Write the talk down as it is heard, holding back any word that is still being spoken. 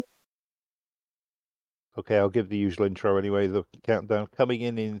Okay, I'll give the usual intro anyway. The countdown coming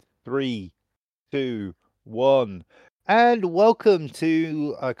in 3, 2, 1. And welcome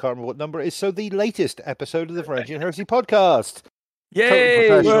to, I can't remember what number it is, so the latest episode of the Varangian Heresy podcast. Yay! Totally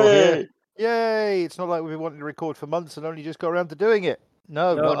professional Yay! here. Yay! It's not like we've been wanting to record for months and only just got around to doing it.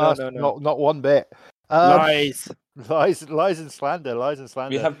 No, not us. No. Not one bit. Lies. Lies and slander.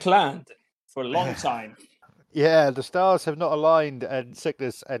 We have planned for a long time. Yeah, the stars have not aligned, and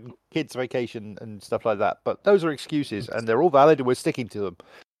sickness and kids' vacation and stuff like that. But those are excuses, and they're all valid, and we're sticking to them.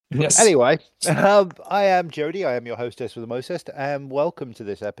 Yes. Anyway, I am Jody. I am your hostess with the mostest, and welcome to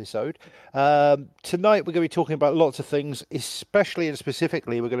this episode. Tonight, we're going to be talking about lots of things, especially and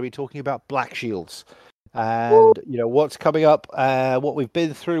specifically, we're going to be talking about Blackshields. And, what's coming up, what we've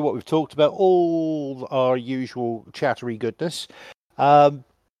been through, what we've talked about, all our usual chattery goodness.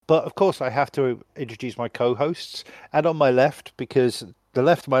 But of course, I have to introduce my co-hosts. And on my left, because the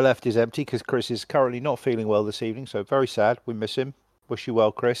left of my left is empty, because Chris is currently not feeling well this evening. So very sad. We miss him. Wish you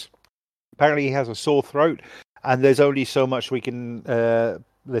well, Chris. Apparently, he has a sore throat, and there's only so much we can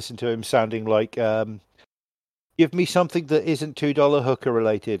listen to him sounding like. Give me something that isn't $2 hooker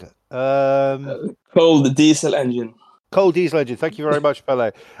related. Cold diesel engine. Cold diesel engine. Thank you very much,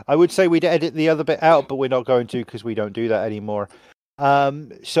 Pele. I would say we'd edit the other bit out, but we're not going to because we don't do that anymore.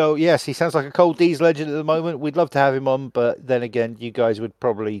 So yes, he sounds like a cold diesel engine at the moment. We'd love to have him on, but then again, you guys would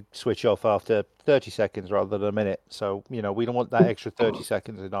probably switch off after 30 seconds rather than a minute. So, we don't want that extra 30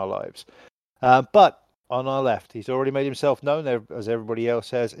 seconds in our lives. But on our left, he's already made himself known, as everybody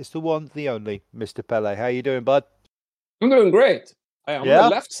else has. It's the one, the only, Mr. Pele. How you doing, bud? I'm doing great. I am on the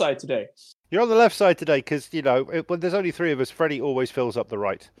left side today. You're on the left side today because, when there's only three of us, Freddie always fills up the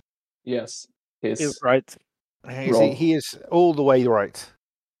right. Yes. He's right. He is all the way right.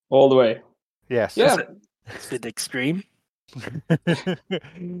 All the way. Yes. Yeah. It's a bit extreme.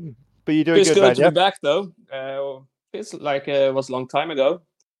 But you're doing It's good, good man, to be back, though. It's like it was a long time ago.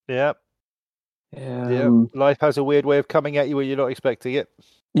 Yeah. Life has a weird way of coming at you when you're not expecting it.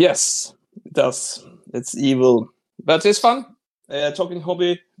 Yes, it does. It's evil. But it's fun. Talking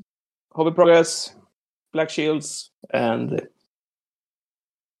hobby progress, Blackshields, and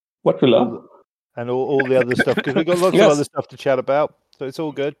what we love. And all the other stuff, because we've got lots of other stuff to chat about, so it's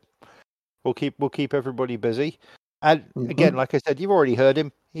all good. We'll keep everybody busy. And again, like I said, you've already heard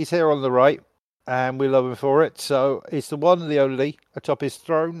him. He's here on the right, and we love him for it. So it's the one and the only atop his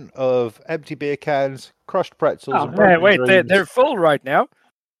throne of empty beer cans, crushed pretzels. Oh, and broken wait, dreams. they're full right now.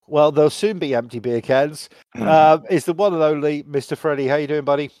 Well, they'll soon be empty beer cans. It's the one and only Mr. Freddie. How you doing,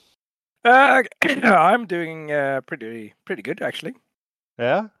 buddy? I'm doing pretty good, actually.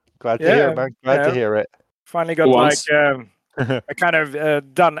 Yeah. Glad to hear it, man. Glad to hear it. Finally got I kind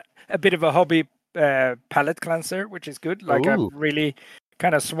of done a bit of a hobby palate cleanser, which is good. Like I've really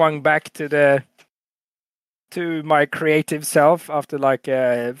kind of swung back to my creative self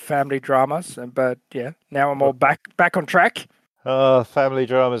after family dramas. But yeah, now I'm all back on track. Family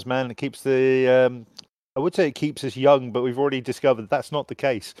dramas, man. It keeps the I would say it keeps us young, but we've already discovered that's not the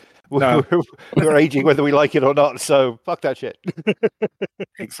case. No. We're aging whether we like it or not, so fuck that shit.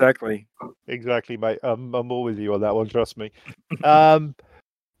 Exactly, mate. I'm all with you on that one, trust me.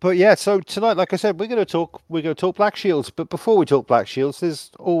 But yeah, so tonight, like I said, we're going to talk Blackshields. But before we talk Blackshields, there's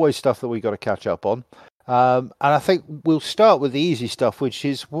always stuff that we got to catch up on. And I think we'll start with the easy stuff, which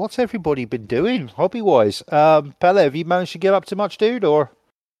is what's everybody been doing hobby-wise? Pele, have you managed to get up to much, dude? Or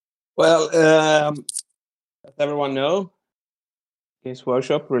well, as everyone know, Games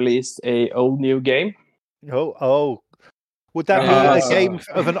Workshop released a old new game. Oh, would that be a game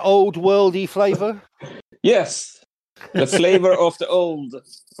of an old worldy flavor? Yes, the flavor of the old,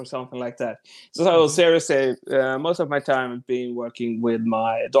 or something like that. So seriously, most of my time has been working with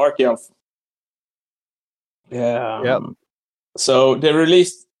my Dark Elf. Yeah. Yep. So they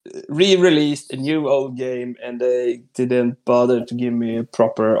re-released a new old game, and they didn't bother to give me a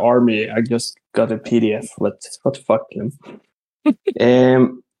proper army. I just got a PDF. What the fuck?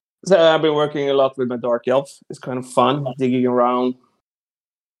 So I've been working a lot with my Dark Elf. It's kind of fun, digging around.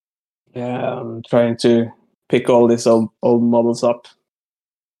 Trying to pick all these old models up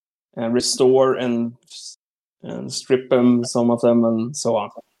and restore and strip them, some of them, and so on.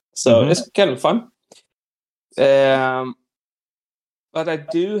 So it's kind of fun. But I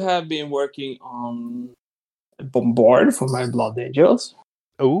do have been working on Bombard for my Blood Angels.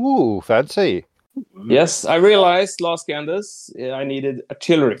 Ooh, fancy. Yes, I realized last Candace I needed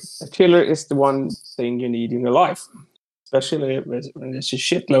artillery. Artillery is the one thing you need in your life, especially when there's a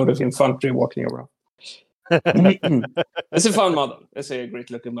shitload of infantry walking around. It's a fun model. It's a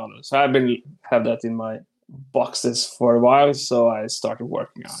great looking model. So I've have that in my boxes for a while, so I started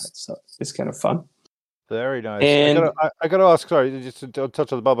working on it. So it's kind of fun. Very nice. And I gotta ask. Sorry, just to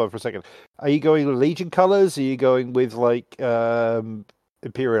touch on the Bobo for a second. Are you going with Legion colors? Are you going with like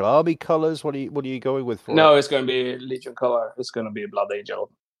Imperial Army colors? What are you going with for no, it? it's going to be Legion color. It's going to be Blood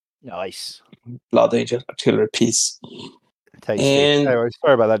Angel. Nice. Blood Angel artillery piece. Tasty. And Anyway,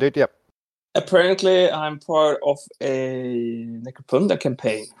 sorry about that, dude. Yep. apparently, I'm part of a Necropunda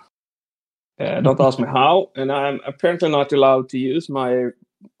campaign. Don't ask me how. And I'm apparently not allowed to use my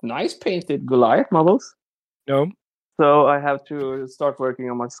nice painted Goliath models. No. So I have to start working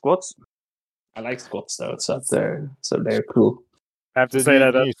on my squats. I like squats though, so they're cool. I have to The say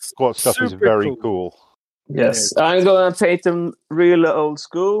that new squat stuff is super very cool. Yes, I'm gonna paint them real old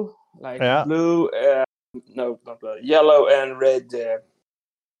school, like Yeah. blue, no, not blue, yellow and red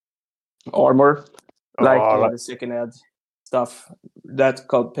armor, like the second ed stuff. That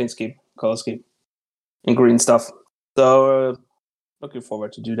called paint scheme, color scheme, and green stuff. So looking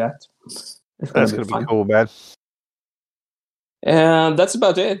forward to do that. That's gonna be cool, man. And that's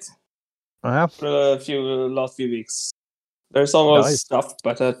about it. Uh-huh. For the last few weeks. There's always stuff,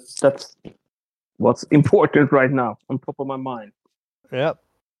 but that's what's important right now, on top of my mind. Yep,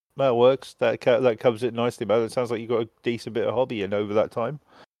 that works. That covers it nicely, man. It sounds like you've got a decent bit of hobby in over that time.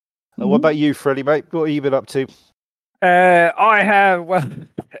 What about you, Freddie, mate? What have you been up to? I have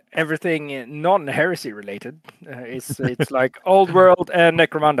everything non-heresy related. It's like Old World and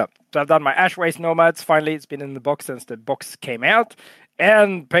Necromunda. So I've done my Ashways Nomads. Finally, it's been in the box since the box came out,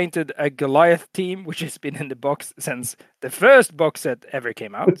 and painted a Goliath team, which has been in the box since the first box set ever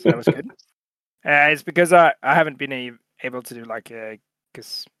came out. So that was good. It's because I haven't been able to do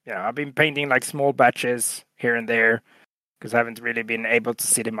because I've been painting like small batches here and there because I haven't really been able to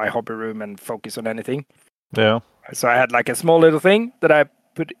sit in my hobby room and focus on anything. Yeah. So I had like a small little thing that I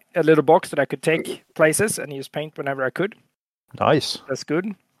put a little box that I could take places and use paint whenever I could. Nice. That's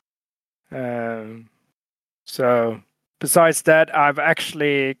good. So besides that, I've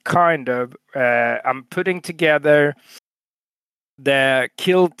actually I'm putting together the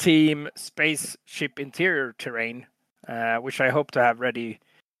Kill Team spaceship interior terrain, which I hope to have ready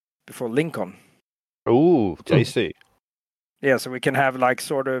before Lincoln. Ooh, tasty. Yeah, so we can have like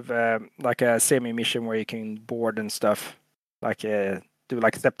sort of like a semi-mission where you can board and stuff, like do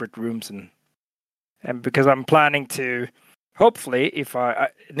like separate rooms and because I'm planning to, hopefully, if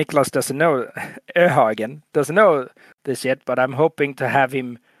Nicholas doesn't know, doesn't know this yet, but I'm hoping to have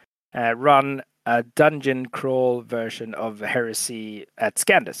him run a dungeon crawl version of Heresy at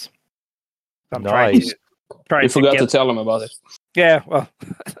Scandus. So I'm nice. You forgot to tell him about it. Yeah, well,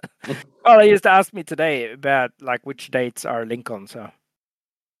 he used to ask me today about like which dates are Lincoln. So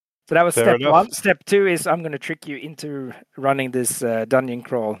that was step one. Step two is I'm going to trick you into running this dungeon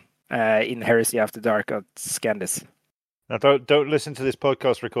crawl in Heresy After Dark at Scandus. Now don't listen to this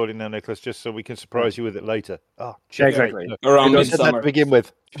podcast recording now, Nicholas, just so we can surprise you with it later. Oh, yeah, exactly. Around midsummer. Said that to begin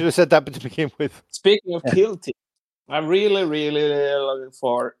with. Should have said that to begin with. Speaking of Kill Team, I'm really, really looking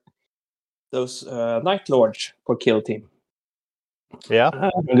for those Night Lords for Kill Team. Yeah,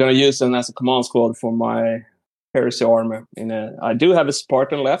 I'm going to use them as a command squad for my Heresy armor. I do have a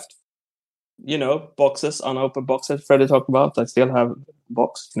Spartan left. Boxes, unopened boxes Freddie talked about. I still have a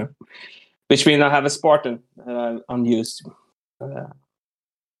box, which means I have a Spartan unused.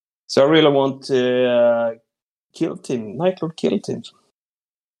 So I really want to Kill Team, Night Lord Kill Team.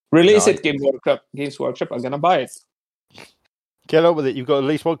 Release it, Games Workshop. I'm going to buy it. Get on with it. You've got at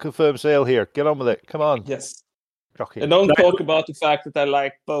least one confirmed sale here. Get on with it. Come on. Yes. Shocking. And don't talk about the fact that I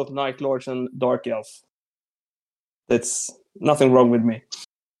like both Night Lords and Dark Elf. That's nothing wrong with me.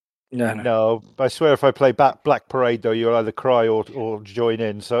 No, I swear if I play Black Parade, though, you'll either cry or join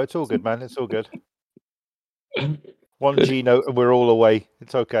in. So it's all good, man. It's all good. One G note and we're all away.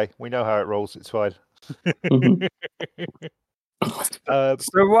 It's okay. We know how it rolls. It's fine. Mm-hmm.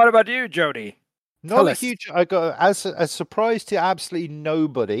 So what about you, Jody? Not a huge. I got as a surprise to absolutely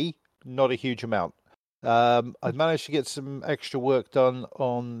nobody. Not a huge amount. I managed to get some extra work done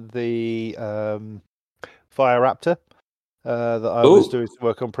on the Fire Raptor that I was doing some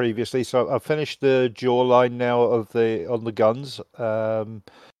work on previously. So I've finished the jawline now on the guns.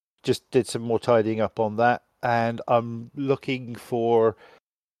 Just did some more tidying up on that, and I'm looking for.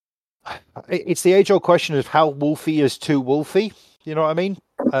 It's the age-old question of how wolfy is too wolfy. You know what I mean?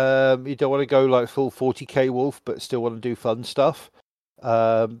 You don't want to go like full 40k wolf, but still want to do fun stuff.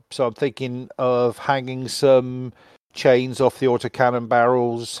 So I'm thinking of hanging some chains off the autocannon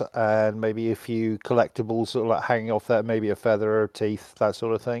barrels and maybe a few collectibles sort of like hanging off that, maybe a feather or teeth, that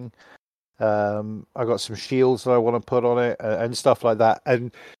sort of thing. I got some shields that I want to put on it and stuff like that.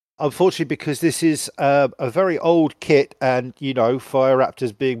 And unfortunately, because this is a very old kit and, Fire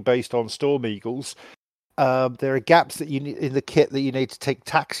Raptors being based on Storm Eagles, there are gaps that you need in the kit that you need to take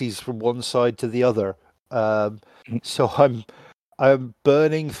taxis from one side to the other. So I'm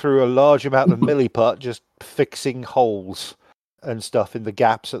burning through a large amount of milliput just fixing holes and stuff in the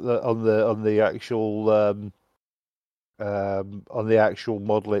gaps on the actual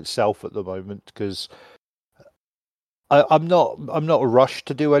model itself at the moment, because I'm not rushed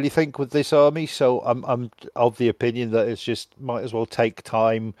to do anything with this army, so I'm of the opinion that it's just might as well take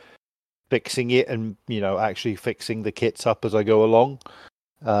time fixing it and actually fixing the kits up as I go along.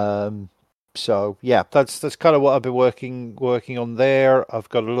 So yeah, that's kind of what I've been working on there. I've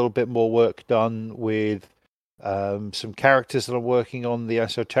got a little bit more work done with some characters that I'm working on. The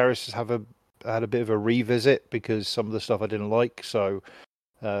Esoterists had a bit of a revisit because some of the stuff I didn't like, so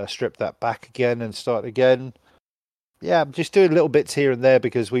strip that back again and start again. Yeah, I'm just doing little bits here and there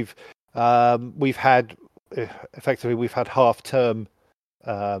because we've had half term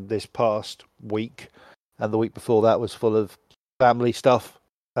this past week, and the week before that was full of family stuff,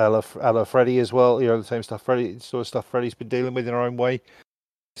 a la Freddie as well. The same stuff Freddie's been dealing with in her own way.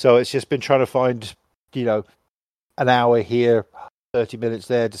 So it's just been trying to find, an hour here, 30 minutes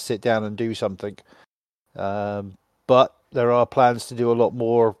there to sit down and do something. But there are plans to do a lot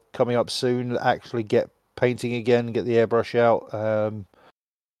more coming up soon. Actually get painting again, get the airbrush out. I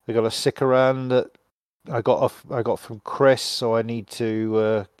got a Sikaran that I got from Chris, so I need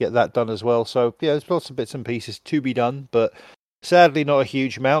to get that done as well. So yeah, there's lots of bits and pieces to be done, but sadly not a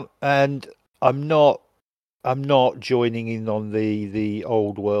huge amount. And I'm not joining in on the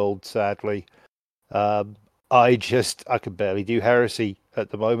old world, sadly. I can barely do Heresy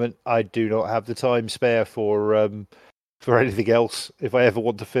at the moment. I do not have the time spare for anything else. If I ever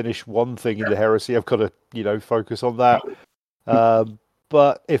want to finish one thing in the Heresy, I've got to focus on that.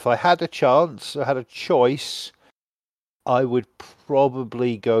 But if I had a chance, I had a choice, I would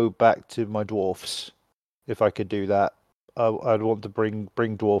probably go back to my dwarfs if I could do that. I'd want to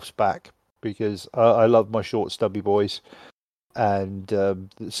bring dwarfs back because I love my short stubby boys, and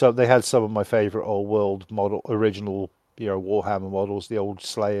so they had some of my favorite old world original Warhammer models. The old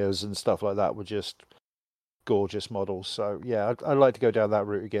Slayers and stuff like that were just gorgeous models. So yeah, I'd like to go down that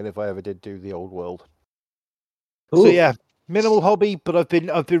route again if I ever did do the old world. Ooh. So yeah, minimal hobby, but I've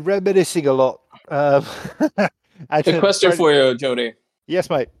been reminiscing a lot. A question for you, Jody. Yes,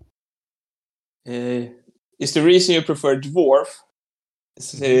 mate. Is the reason you prefer dwarf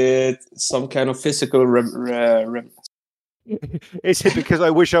is it some kind of physical Is it because I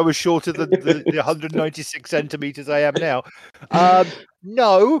wish I was shorter than the 196 centimeters I am now?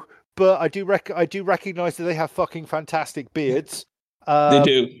 No, but I do recognize that they have fucking fantastic beards. They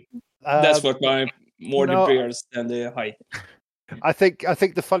do. That's what my the beards than the height. I think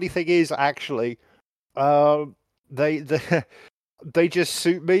the funny thing is actually, they just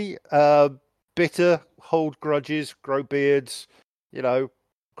suit me. Bitter, hold grudges, grow beards, grumble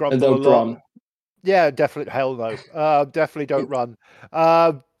and don't a lot. Run. Yeah, definitely. Hell no. Definitely don't run.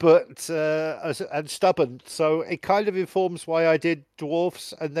 But and stubborn. So it kind of informs why I did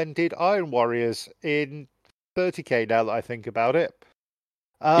dwarfs and then did Iron Warriors in 30k. Now that I think about it.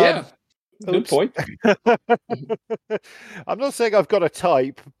 Yeah. Good point. I'm not saying I've got a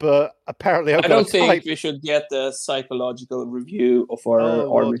type, but apparently I don't think we should get a psychological review of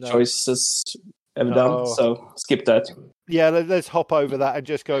our army choices ever done, so skip that. Yeah, let's hop over that and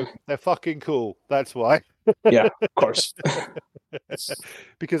just go, they're fucking cool. That's why. Yeah, of course.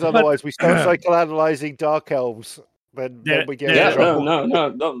 Because otherwise we start psychoanalyzing Dark Elves. Then we get in trouble.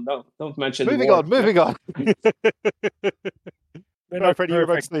 No, don't mention moving on. No, Freddie, you're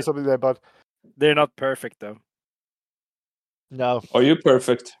about to say something there, bud. They're not perfect, though. No. Are you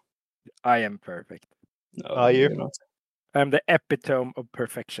perfect? I am perfect. No, are you? Not. I'm the epitome of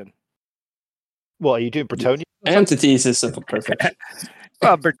perfection. What, are you doing Bretonnian? Antithesis of perfection.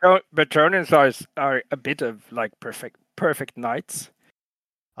 Well, Bretonnians are a bit of like perfect knights.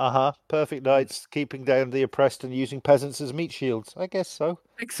 Perfect knights, keeping down the oppressed and using peasants as meat shields. I guess so.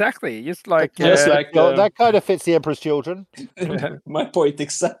 Exactly. Just like that kind of fits the Emperor's Children. My point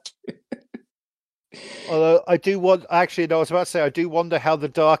exactly. Although I do want, actually, no, I was about to say, I do wonder how the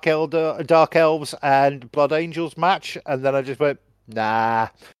Dark Elves and Blood Angels match, and then I just went, nah,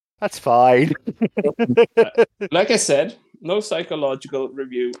 that's fine. Like I said, no psychological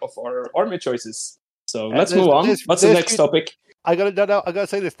review of our army choices. So let's move on. What's the next topic? I gotta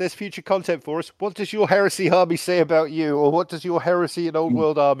say this. There's future content for us. What does your Heresy army say about you, or what does your Heresy and Old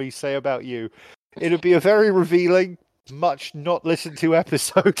World army say about you? It'll be a very revealing, much not listened to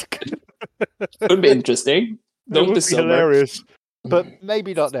episode. Could be interesting. Don't be hilarious, but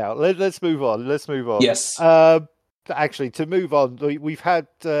maybe not now. Let's move on. Yes. Actually, to move on, we've had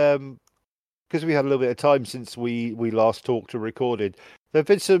because we had a little bit of time since we last talked or recorded, there have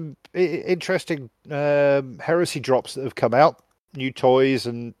been some interesting Heresy drops that have come out, new toys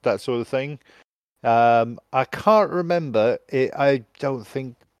and that sort of thing. I can't remember it. I don't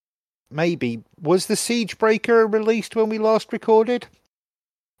think. Maybe was the Siegebreaker released when we last recorded?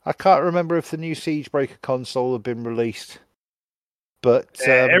 I can't remember if the new Siegebreaker console had been released. But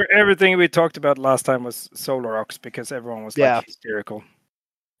everything we talked about last time was Solar Ox because everyone was like hysterical.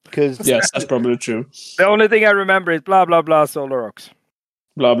 Because yes, that's probably true. The only thing I remember is blah blah blah Solar Ox.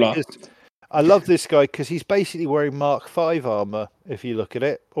 Blah blah. I love this guy because he's basically wearing Mark V armor, if you look at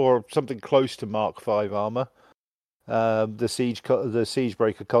it, or something close to Mark V armor. The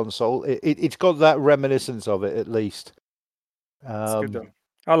Siegebreaker console, it's got that reminiscence of it at least. It's good though.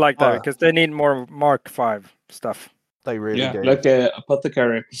 I like that because they need more Mark V stuff. They really do. Like a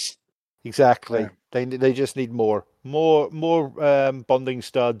apothecary. Exactly. Yeah. They just need more bonding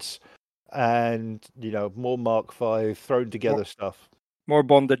studs, and more Mark V thrown together stuff. More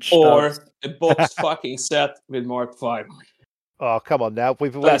bondage or studs. A box fucking set with Mark V. Oh, come on now.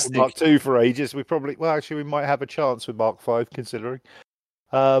 We've been waiting for Mark II for ages. We might have a chance with Mark V considering.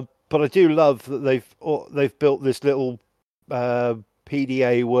 But I do love that they've built this little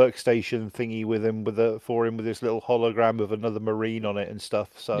PDA workstation thingy for him with this little hologram of another Marine on it and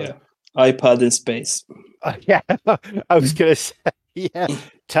stuff. So yeah. iPad in space. Yeah, I was gonna say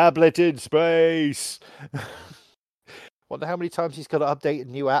tablet in space. Wonder how many times he's got to update a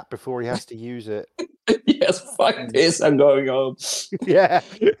new app before he has to use it. Yes, fuck this. I'm going home. Yeah.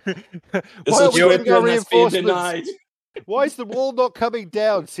 Why are we getting our reinforcements? Why is the wall not coming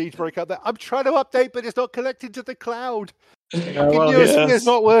down? Siegebreaker. I'm trying to update, but it's not connected to the cloud. It's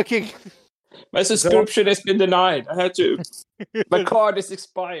not working. My subscription has been denied. I had to. My card is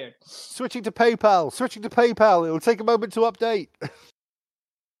expired. Switching to PayPal. It will take a moment to update.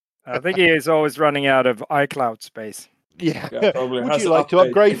 I think he is always running out of iCloud space. Yeah. Would you like to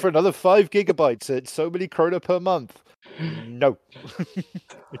upgrade for another 5 gigabytes at so many krona per month? No.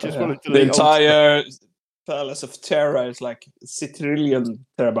 The entire Palace of Terra is like 6 trillion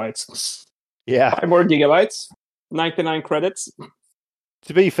terabytes. Yeah. 5 more gigabytes. 99 credits.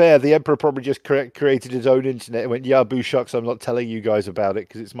 To be fair, the Emperor probably just created his own internet and went, yeah, boo shucks, I'm not telling you guys about it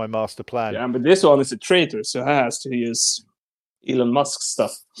because it's my master plan. Yeah, but this one is a traitor, so he has to use Elon Musk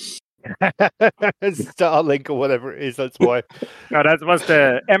stuff. Starlink or whatever it is, that's why. No, that's what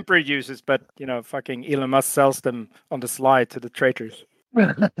the Emperor uses, but, fucking Elon Musk sells them on the slide to the traitors.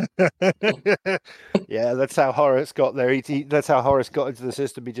 Yeah, that's how Horace got there. That's how Horace got into the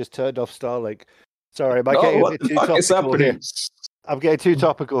system. He just turned off Starlink. Sorry, am I getting a bit too topical here? I'm getting too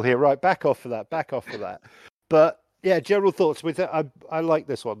topical here. Right, back off for that. But yeah, general thoughts with it. I like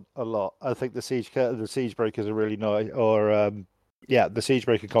this one a lot. I think the Siegebreakers are really nice. The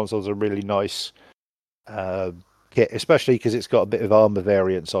Siegebreaker consoles are really nice kit, especially because it's got a bit of armor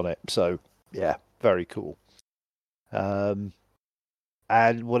variants on it. So yeah, very cool. And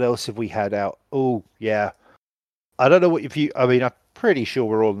what else have we had out? Oh yeah, I don't know I'm pretty sure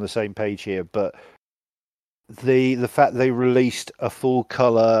we're all on the same page here, but the fact they released a full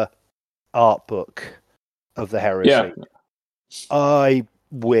color art book of the Heresy. Yeah. I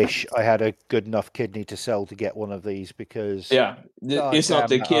wish I had a good enough kidney to sell to get one of these because it's not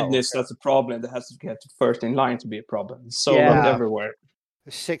the kidneys that's a problem. That has to get first in line to be a problem. It's sold out everywhere.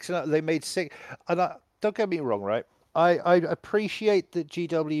 6, they made 6, and don't get me wrong, right? I appreciate that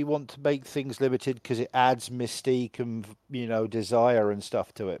GW want to make things limited because it adds mystique and desire and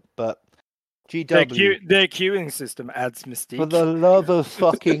stuff to it, but GW their queuing system adds mystique. For the love of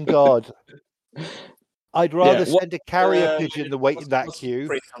fucking God. I'd rather send a carrier pigeon than wait in that queue.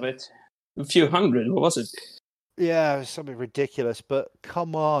 Of it? A few hundred, what was it? Yeah, it was something ridiculous, but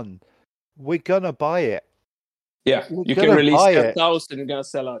come on. We're going to buy it. Yeah, you can release 1,000 and you're going to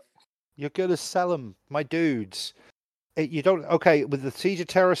sell out. You're going to sell them, my dudes. With the Siege of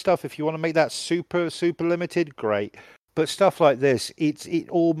Terror stuff, if you want to make that super, super limited, great. But stuff like this, it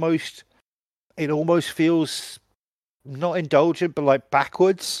almost feels not indulgent, but like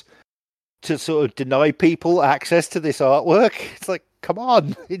backwards to sort of deny people access to this artwork. It's like, come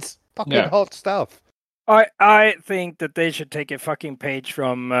on, it's fucking hot stuff. I think that they should take a fucking page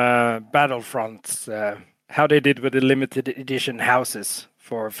from Battlefront's how they did with the limited edition houses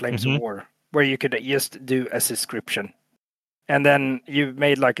for Flames of War, where you could just do a subscription. And then you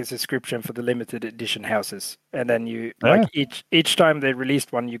made like a subscription for the limited edition houses. And then you each time they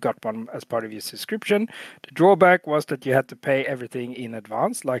released one, you got one as part of your subscription. The drawback was that you had to pay everything in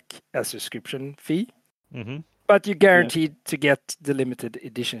advance, like a subscription fee. Mm-hmm. But you guaranteed to get the limited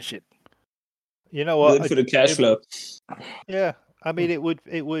edition shit. You know what? Good for the cash flow. Yeah. I mean, it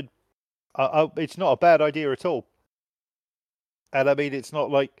would It's not a bad idea at all. And I mean, it's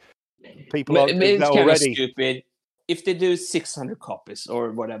not like people aren't doing It's that kind of already. stupid. If they do 600 copies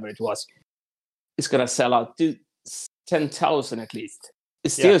or whatever it was, it's gonna sell out. Do 10,000 at least.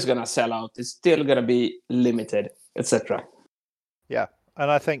 It's still gonna sell out. It's still gonna be limited, etc. Yeah, and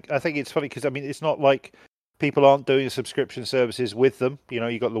I think it's funny because I mean, it's not like people aren't doing subscription services with them. You know,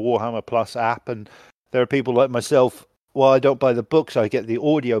 you got the Warhammer Plus app, and there are people like myself. Well, I don't buy the books; I get the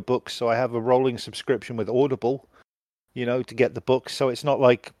audio books, so I have a rolling subscription with Audible. You know, to get the books. So it's not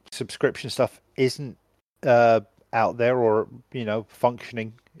like subscription stuff isn't out there or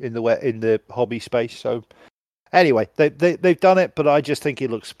functioning in the hobby space. So anyway, they've done it, but I just think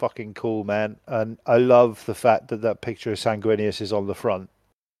it looks fucking cool, man. And I love the fact that picture of Sanguinius is on the front.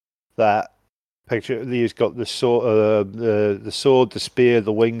 That picture, he's got the sword, the sword, the spear,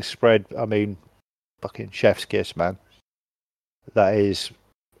 the wings spread. I mean, fucking chef's kiss, man. That is,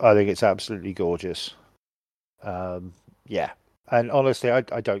 I think it's absolutely gorgeous. Yeah, and honestly, I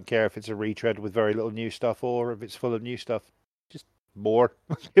don't care if it's a retread with very little new stuff or if it's full of new stuff. Just more,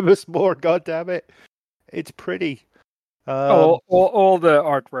 give us more. God damn it, it's pretty. All the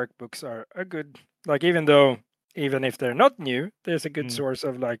artwork books are good. Like even if they're not new, there's a good source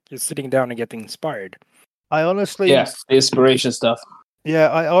of like you're sitting down and getting inspired. I honestly, the inspiration stuff. Yeah,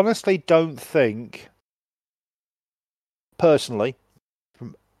 I honestly don't think, personally,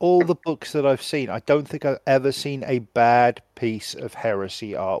 from all the books that I've seen, I don't think I've ever seen a bad piece of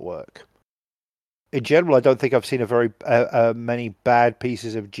Heresy artwork. In general, I don't think I've seen a very many bad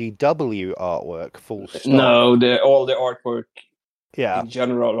pieces of GW artwork. Full stop. No, all the artwork, in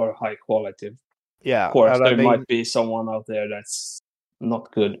general, are high quality. Yeah, of course, there might be someone out there that's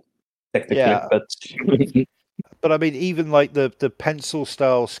not good technically, but but I mean, even like the pencil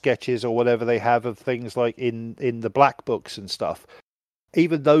style sketches or whatever they have of things like in the black books and stuff.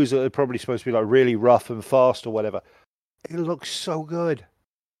 Even those that are probably supposed to be like really rough and fast or whatever, it looks so good.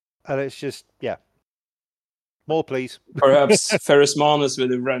 And it's just, more please. Perhaps Ferrus Manus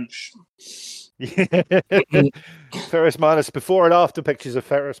with a wrench. Ferrus Manus, before and after pictures of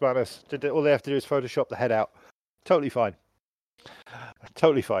Ferrus Manus. All they have to do is Photoshop the head out. Totally fine.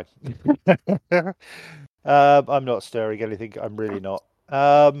 Totally fine. I'm not stirring anything. I'm really not.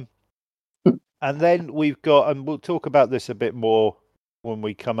 And then we've got, and we'll talk about this a bit more when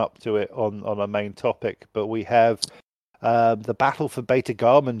we come up to it on our main topic, but we have the Battle for Beta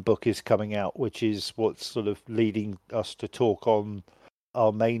Garmin book is coming out, which is what's sort of leading us to talk on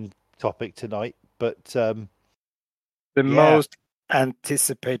our main topic tonight. But the most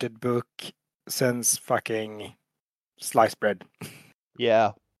anticipated book since fucking sliced bread.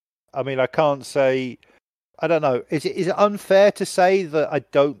 Yeah. I mean, I can't say, I don't know. Is it unfair to say that I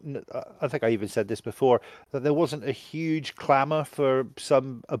think I even said this before, that there wasn't a huge clamor for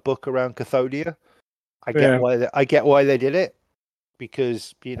a book around Catholia? I get why they did it,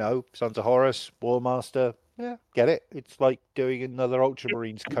 because Sons of Horus, Warmaster, get it. It's like doing another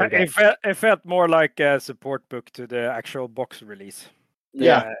Ultramarines codex. It felt more like a support book to the actual box release.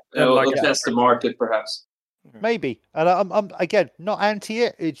 That's the market, perhaps. Maybe, and I'm again not anti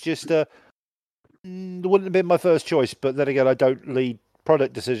it. It's just wouldn't have been my first choice, but then again, I don't lead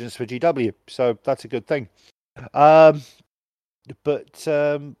product decisions for GW, so that's a good thing. But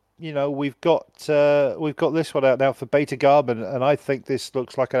we've got this one out now for Beta Garmin, and I think this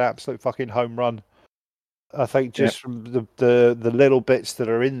looks like an absolute fucking home run. I think just from the little bits that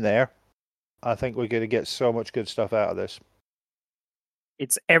are in there, I think we're going to get so much good stuff out of this.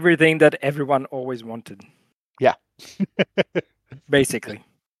 It's everything that everyone always wanted. Yeah. Basically.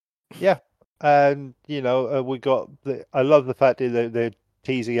 Yeah. And, we got I love the fact that they're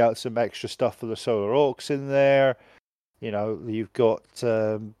teasing out some extra stuff for the Solar Orcs in there. You've got,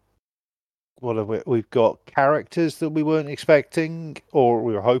 we've got characters that we weren't expecting or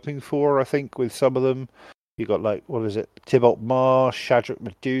we were hoping for, I think, with some of them. You've got, like, what is it? Tybalt Marsh, Shadrach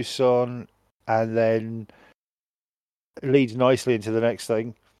Meduson, and then it leads nicely into the next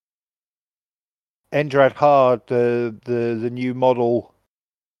thing. Endrad Hard, the new model.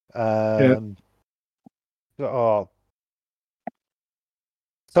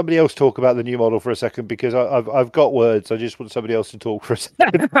 Somebody else talk about the new model for a second, because I've got words. I just want somebody else to talk for a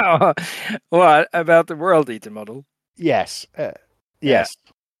second. What about the World Eater model? Yes. Yes.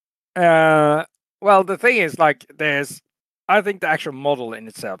 Well, the thing is, like, I think the actual model in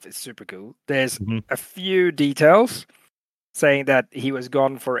itself is super cool. There's a few details saying that he was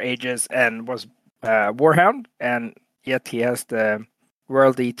gone for ages and was Warhound, and yet he has the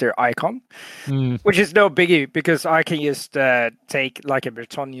World Eater icon, which is no biggie, because I can just take like a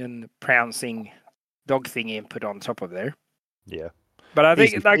Bretonnian pouncing dog thingy and put on top of there. Yeah. But I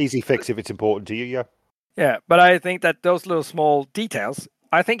think easy fix if it's important to you. Yeah. Yeah, but I think that those little small details,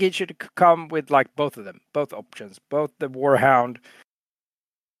 I think it should come with like both of them, both options, both the Warhound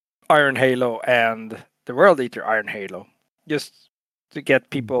Iron Halo and the World Eater Iron Halo, just to get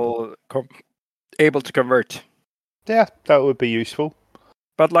people able to convert. Yeah, that would be useful.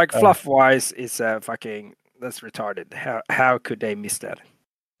 But like fluff wise, is that's retarded. How could they miss that?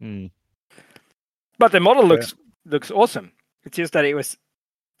 But the model looks awesome. It's just that it was,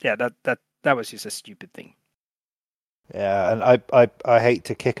 that was just a stupid thing. Yeah, and I hate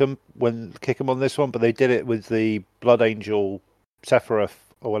to kick them on this one, but they did it with the Blood Angel Sephiroth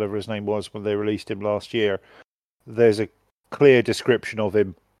or whatever his name was when they released him last year. There's a clear description of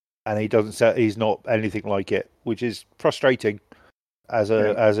him, and he's not anything like it, which is frustrating.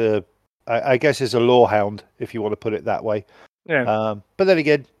 I guess as a lore hound, if you want to put it that way. Yeah. But then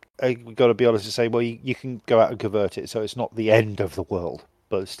again, we've got to be honest and say, well, you can go out and convert it, so it's not the end of the world.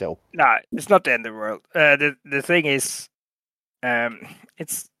 But still, no, it's not the end of the world. The thing is,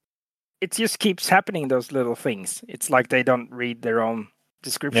 it just keeps happening. Those little things. It's like they don't read their own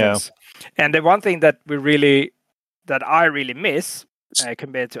descriptions. Yeah. And the one thing that I really miss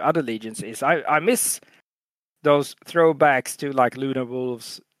compared to other legions is I miss those throwbacks to like Luna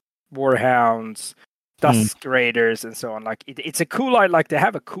Wolves, Warhounds, Dusk Raiders, and so on. Like it's a cool. They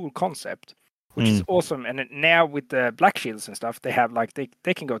have a cool concept. Which is awesome, and now with the Blackshields and stuff, they have like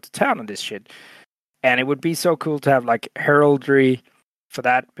they can go to town on this shit, and it would be so cool to have like heraldry for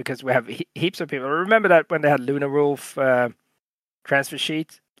that because we have heaps of people. Remember that when they had Luna Wolf transfer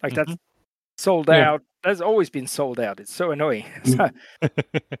sheet, like that's sold out. That's always been sold out. It's so annoying.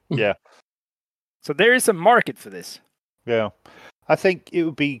 Yeah. So there is a market for this. Yeah, I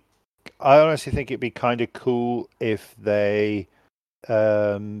honestly think it'd be kind of cool if they.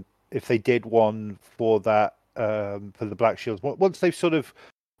 If they did one for that, for the Blackshields, once they've sort of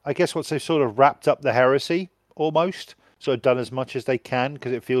wrapped up the heresy almost, sort of done as much as they can,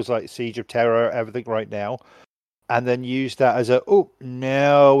 because it feels like Siege of Terror, everything right now, and then use that as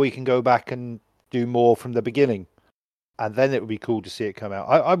now we can go back and do more from the beginning, and then it would be cool to see it come out.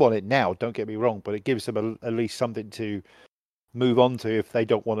 I want it now, don't get me wrong, but it gives them at least something to move on to if they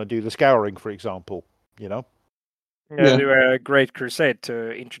don't want to do the Scouring, for example, you know? Yeah, do a Great Crusade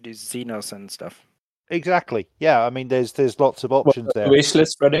to introduce Xenos and stuff. Exactly. Yeah, I mean, there's lots of options there. Wish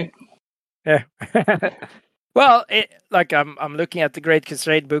list ready. Yeah. Well, I'm looking at the Great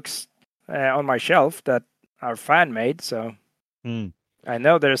Crusade books on my shelf that are fan made, so I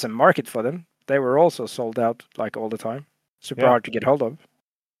know there's a market for them. They were also sold out like all the time. Super hard to get hold of.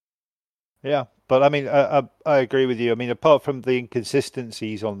 Yeah, but I mean, I agree with you. I mean, apart from the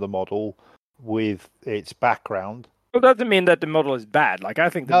inconsistencies on the model with its background. Well, that doesn't mean that the model is bad. Like I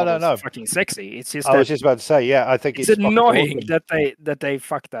think the model is fucking sexy. It's just I was just about to say, I think it's annoying that they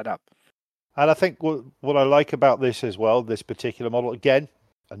fucked that up. And I think what I like about this as well, this particular model, again,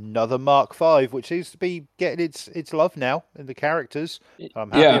 another Mark V, which seems to be getting its love now in the characters.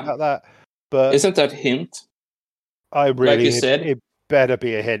 I'm happy about that. But isn't that hint? I really, like you said, it better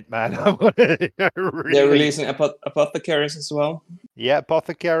be a hint, man. They're releasing apothecaries as well. Yeah,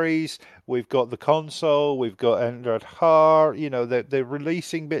 apothecaries. We've got the console. We've got Endrad Har. You know, they're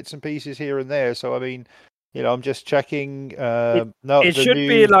releasing bits and pieces here and there. So I mean, you know, I'm just checking. It should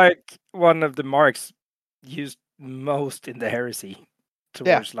be like one of the marks used most in the heresy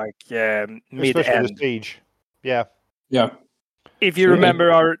towards like mid end. The siege. Yeah. If you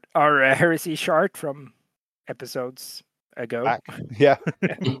remember our heresy chart from episodes ago. Yeah.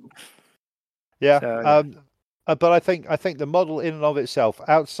 Yeah. So, but I think the model in and of itself,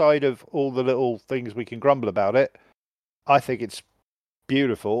 outside of all the little things we can grumble about it, I think it's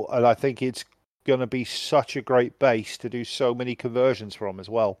beautiful, and I think it's going to be such a great base to do so many conversions from as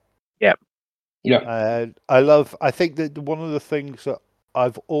well. Yeah. And I think that one of the things that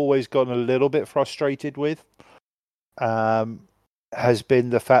I've always gotten a little bit frustrated with has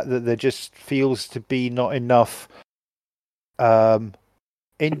been the fact that there just feels to be not enough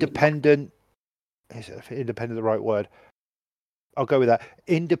independent. Is independent the right word? I'll go with that.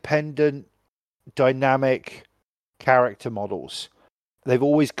 Independent, dynamic character models. They're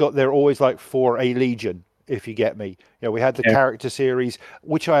always like for a legion, if you get me. You know, we had the character series,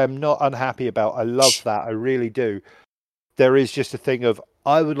 which I am not unhappy about. I love that. I really do. There is just a thing of,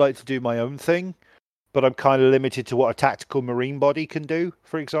 I would like to do my own thing, but I'm kind of limited to what a tactical marine body can do,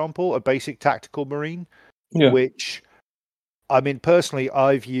 for example, a basic tactical marine, which... I mean, personally,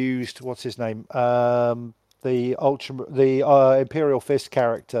 I've used what's his name, the Imperial Fist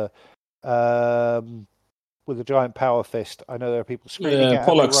character with the giant power fist. I know there are people screaming at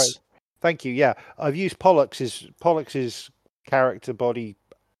Pollux. me. Right? Thank you. Yeah, I've used Pollux's character body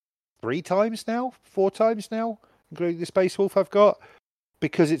 4 times now, including the Space Wolf I've got,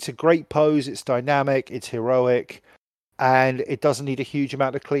 because it's a great pose, it's dynamic, it's heroic, and it doesn't need a huge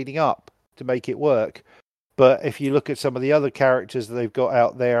amount of cleaning up to make it work. But if you look at some of the other characters that they've got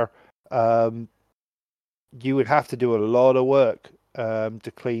out there, you would have to do a lot of work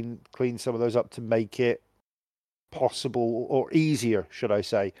to clean some of those up to make it possible, or easier, should I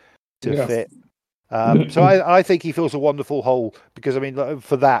say, to fit. So I think he feels a wonderful hole, because, I mean,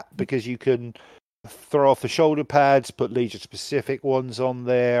 for that, because you can throw off the shoulder pads, put Legion-specific ones on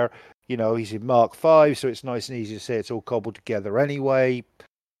there. You know, he's in Mark V, so it's nice and easy to say it's all cobbled together anyway.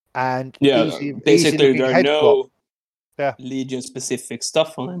 And basically there are no Yeah. Legion-specific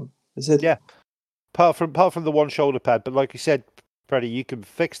stuff on him, is it? Yeah. Apart from the one shoulder pad, but like you said, Freddie, you can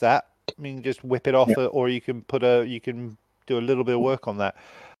fix that. I mean, just whip it off, or you can do a little bit of work on that.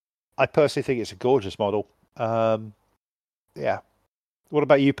 I personally think it's a gorgeous model. Yeah. What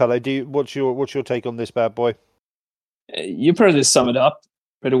about you, Pele? What's your take on this bad boy? You probably sum it up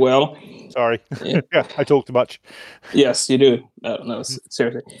pretty well. Sorry, yeah, I talk too much. Yes, you do. No,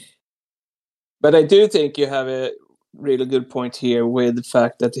 seriously. But I do think you have a really good point here with the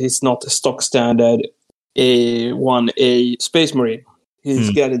fact that he's not a stock standard A Space Marine.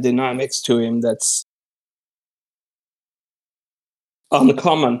 He's got a dynamics to him that's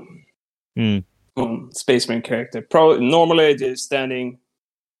uncommon on Space Marine character. Normally they're standing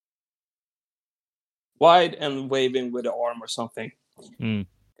wide and waving with the arm or something.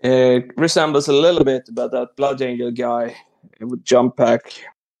 It resembles a little bit about that Blood Angel guy with jump pack.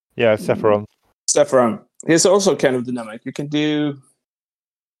 Yeah, Sephiron. He's also kind of dynamic. You can do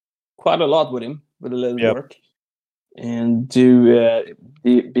quite a lot with him with a little work, and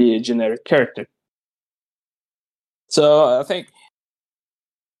be a generic character. So I think,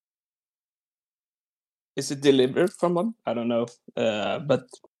 is it deliberate from them? I don't know, but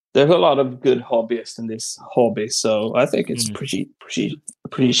there's a lot of good hobbyists in this hobby, so I think it's pretty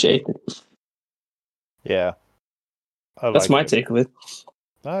appreciated. Yeah, that's my take of it.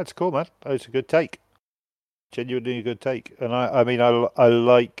 No, it's cool, man. It's a good take. Genuinely a good take. And I mean, I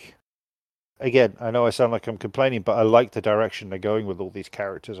like, again, I know I sound like I'm complaining, but I like the direction they're going with all these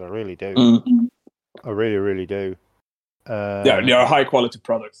characters. I really do. I really, really do. Yeah, they are high quality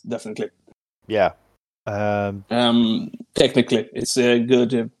products, definitely. Yeah. Technically, it's a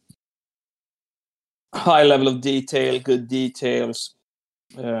good high level of detail, good details.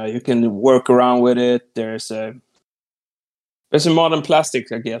 You can work around with it. There's a modern plastic,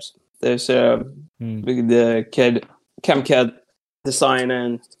 I guess. There's with the ChemCAD design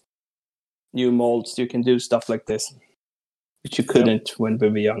and new molds. You can do stuff like this, which you couldn't when we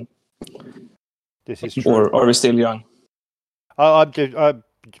were young. This is true. Or are we still young? I'm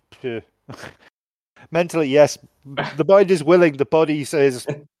mentally, yes. The mind is willing. The body says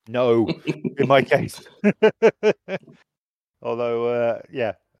no. In my case, although,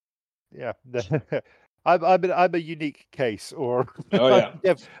 yeah. I'm a unique case, or I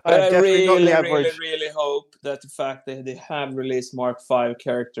definitely not the average. really hope that the fact that they have released Mark V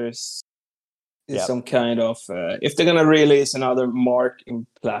characters is some kind of if they're gonna release another Mark in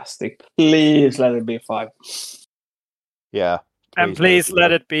plastic, please let it be 5. Yeah, and please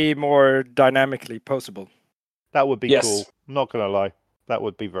let it be more dynamically posable. That would be cool. I'm not gonna lie, that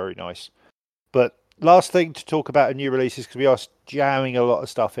would be very nice. But last thing to talk about in new releases, because we are jamming a lot of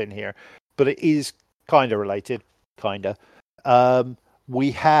stuff in here, but it is kind of related,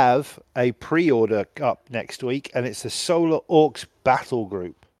 we have a pre-order up next week, and it's the Solar Orcs Battle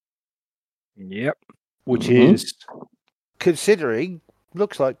Group. Yep. Which is, considering,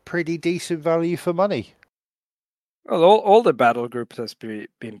 looks like pretty decent value for money. Well, all the battle groups has been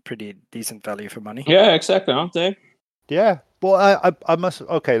pretty decent value for money. Yeah, exactly, aren't they? Yeah. Well, I must...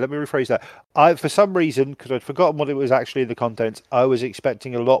 Okay, let me rephrase that. For some reason, because I'd forgotten what it was actually in the contents, I was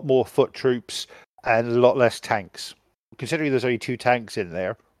expecting a lot more foot troops and a lot less tanks. Considering there's only 2 tanks in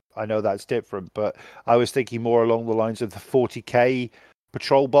there, I know that's different, but I was thinking more along the lines of the 40k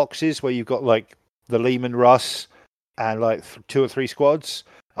patrol boxes, where you've got, like, the Lehman Russ and, like, 2 or 3 squads.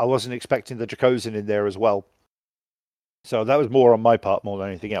 I wasn't expecting the Dracosan in there as well. So that was more on my part, more than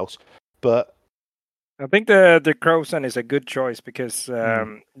anything else. But I think the Croson is a good choice, because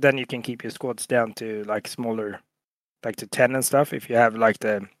then you can keep your squads down to like smaller, like to 10 and stuff. If you have like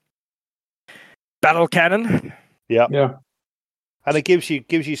the battle cannon, yeah, and it gives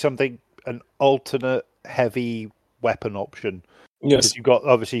you something, an alternate heavy weapon option. Yes, you got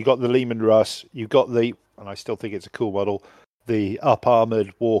the Lehman Russ, you've got and I still think it's a cool model, the up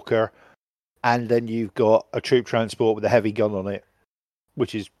armored Walker, and then you've got a troop transport with a heavy gun on it,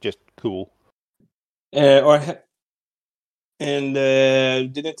 which is just cool. Or And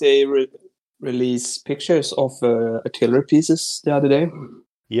didn't they release pictures of artillery pieces the other day?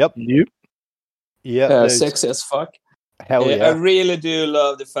 Yep. Yeah. Sexy as fuck. Hell yeah. I really do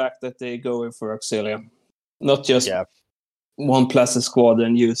love the fact that they go in for Auxilia. Not just one plastic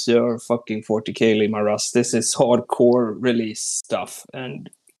squadron, use your fucking 40k Lima Rust. This is hardcore release stuff.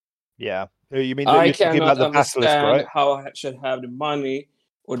 And yeah. You mean I you're talking about cannot the Basilisk, understand right? how I should have the money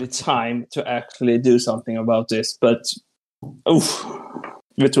or the time to actually do something about this. But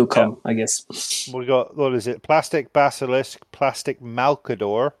it will come, I guess. We got, what is it? Plastic Basilisk, Plastic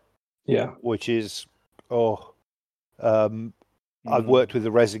Malcador. Yeah. Which is, I've worked with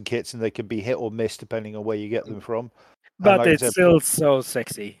the resin kits and they can be hit or miss depending on where you get them from. But like it's still so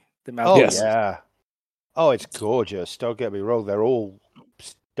sexy. The Malcador. Yeah. Oh, it's gorgeous. Don't get me wrong. They're all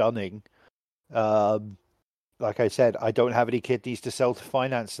stunning. Like I said, I don't have any kidneys to sell to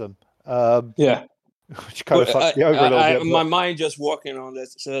finance them. Which kind of fucked me over a little bit. My mind just working on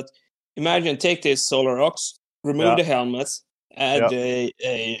this. So imagine, take this Solar Ox, remove the helmets, add a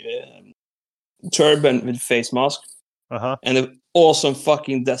turban with face mask, and an awesome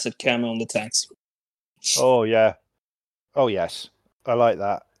fucking desert camo on the tanks. Oh, yeah. Oh, yes. I like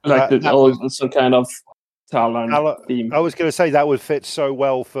that. Like some kind of Talon theme. I was going to say that would fit so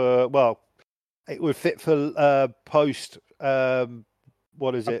well for, it would fit for post,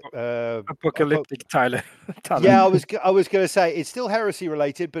 what is it? Apocalyptic Talon. Yeah, I was going to say it's still heresy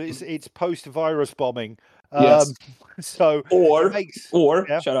related, but it's post virus bombing. Yes. So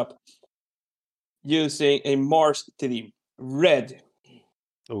shut up. Using a Mars theme, red.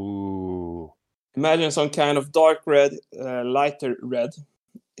 Ooh. Imagine some kind of dark red, lighter red,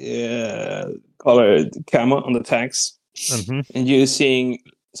 colored camo on the tanks, and using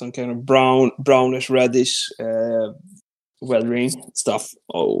some kind of brownish reddish weathering stuff.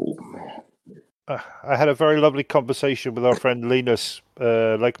 Oh. I had a very lovely conversation with our friend Linus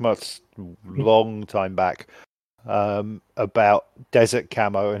Lakemuth long time back about desert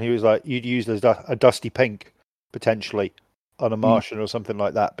camo, and he was like, you'd use a dusty pink potentially on a Martian or something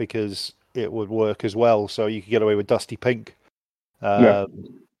like that because it would work as well. So you could get away with dusty pink,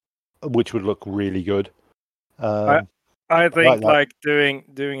 which would look really good. I think like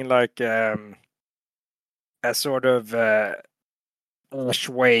doing like a sort of ash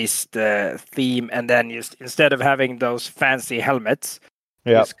waste theme, and then just instead of having those fancy helmets,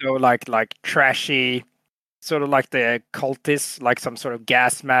 just go like trashy, sort of like the cultists, like some sort of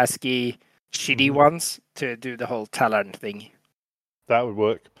gas masky, shitty ones to do the whole Talon thing. That would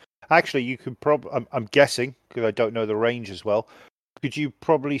work. Actually, you could probably, I'm guessing, because I don't know the range as well, could you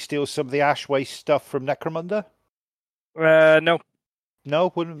probably steal some of the ash waste stuff from Necromunda? No.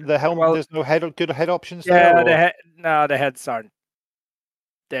 No? Wouldn't the helmet, there's no good head options there? Yeah, the heads aren't.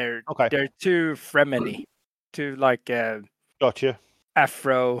 They're too Fremeni. Too like gotcha.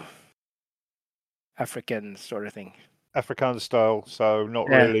 African sort of thing. African style, so not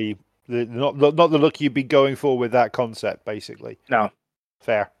really, not the look you'd be going for with that concept, basically. No.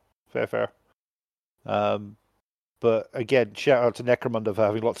 Fair. But again, shout out to Necromunda for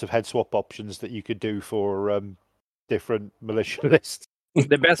having lots of head swap options that you could do for different militia lists.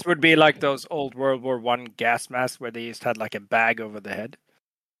 The best would be like those old World War I gas masks where they just had like a bag over the head.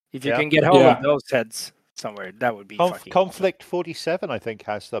 If you can get hold of those heads somewhere, that would be fucking Conflict 47, I think,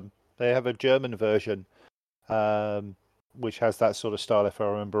 has them. They have a German version, which has that sort of style, if I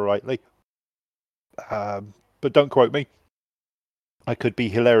remember rightly. But don't quote me. I could be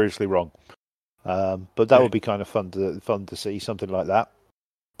hilariously wrong. But that would be kind of fun to see something like that.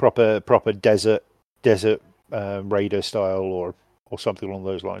 Proper desert raider style or something along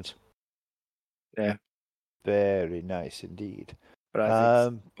those lines. Yeah. Very nice indeed. But I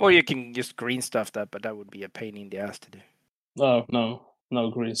think or you can just green stuff that, but that would be a pain in the ass to do.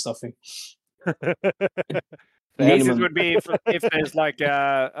 No green stuffing. The easiest would be if there's like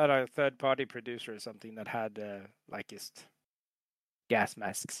a third party producer or something that had like just gas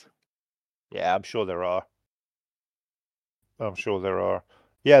masks. Yeah, I'm sure there are.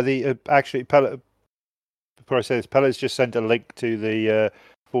 Yeah, the actually Pellet. Before I say this, Pellet's just sent a link to the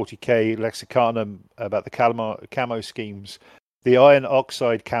 40k Lexicanum about the camo schemes. The iron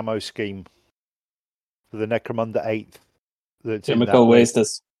oxide camo scheme for the Necromunda 8th. Chemical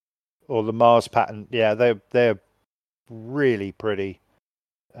wastes. Or the Mars pattern. Yeah, they're really pretty.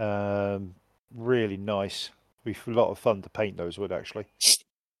 Really nice. It'd be a lot of fun to paint those would actually.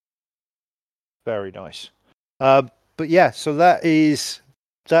 Very nice. But yeah, so there's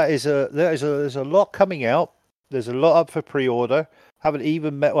a lot coming out. There's a lot up for pre-order. Haven't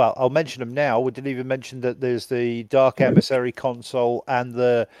even met. Well, I'll mention them now. We didn't even mention that there's the Dark Emissary console and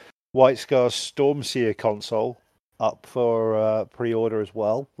the White Scar Stormseer console. up for pre-order as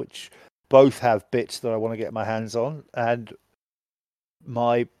well, which both have bits that I want to get my hands on. And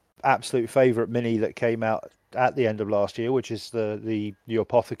my absolute favourite mini that came out at the end of last year, which is the new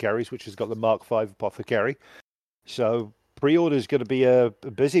Apothecaries, which has got the Mark V Apothecary. So pre-order is going to be a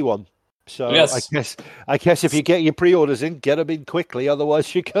busy one. So yes. I guess if you get your pre-orders in, get them in quickly,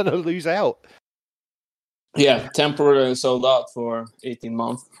 otherwise you're going to lose out. Yeah, temporarily sold out for 18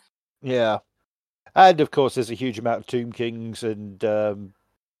 months. Yeah. And of course, there's a huge amount of Tomb Kings and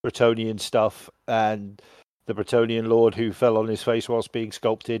Bretonnian stuff, and the Bretonnian Lord who fell on his face whilst being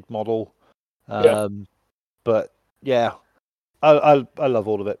sculpted model. But yeah, I love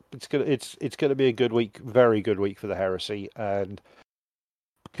all of it. It's gonna be a good week, very good week for the Heresy, and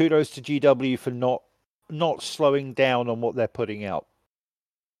kudos to GW for not slowing down on what they're putting out.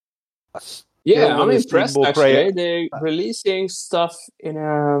 Yeah, I'm impressed actually. They're releasing stuff in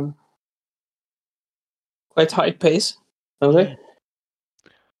a quite high pace, don't they?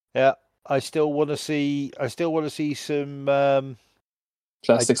 Yeah, I still want to see some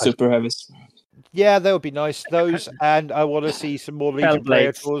plastic super heavies. Yeah, that would be nice. Those, and I want to see some more Legion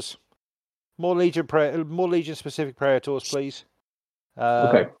Praetors. More Legion specific Praetors, please.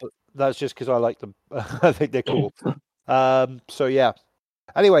 Okay. That's just because I like them. I think they're cool. So yeah.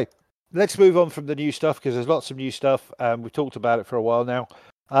 Anyway, let's move on from the new stuff because there's lots of new stuff. We've talked about it for a while now.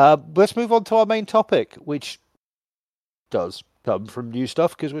 Let's move on to our main topic, which does come from new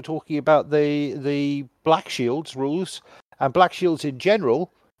stuff because we're talking about the Blackshields rules and Blackshields in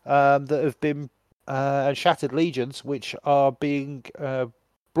general that have been Shattered Legions, which are being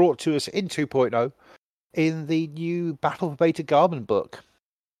brought to us in 2.0 in the new Battle for Beta Garmin book.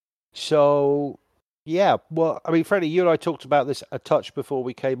 So, yeah, well, I mean, Freddie, you and I talked about this a touch before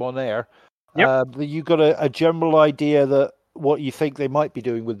we came on air. Yep. You got a general idea that what you think they might be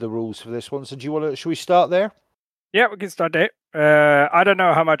doing with the rules for this one. So, should we start there? Yeah, we can start there. I don't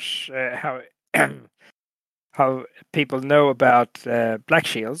know how much how people know about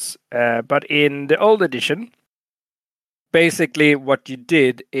Blackshields, but in the old edition, basically what you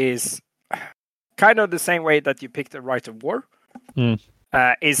did is kind of the same way that you picked a Rite of War.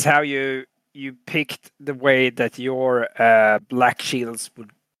 Is how you picked the way that your Blackshields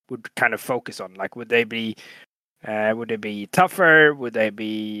would kind of focus on. Like, would they be tougher? Would they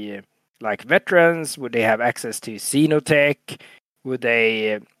be like veterans? Would they have access to Xenotech? Would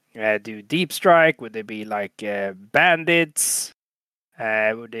they do deep strike? Would they be like bandits?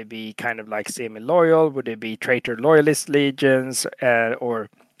 Would they be kind of like semi-loyal? Would they be traitor loyalist legions or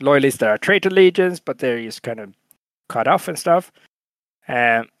loyalists that are traitor legions, but they're just kind of cut off and stuff?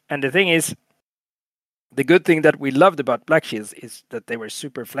 And the thing is, the good thing that we loved about Blackshields is that they were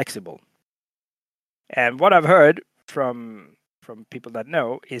super flexible. And what I've heard from people that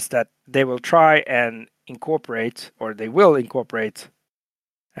know is that they will try and incorporate, or they will incorporate,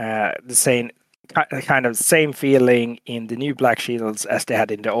 the same kind of same feeling in the new Blackshields as they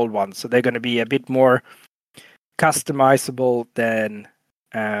had in the old ones. So they're going to be a bit more customizable than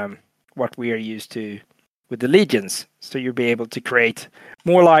what we are used to with the legions. So you'll be able to create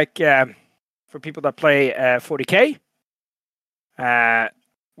more like for people that play 40k.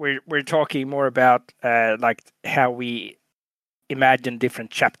 We're talking more about like how we imagine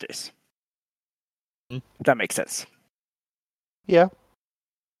different chapters. If that makes sense. Yeah,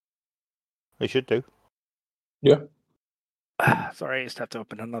 they should do. Yeah. Sorry, I just have to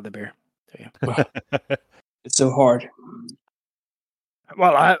open another beer. It's so hard.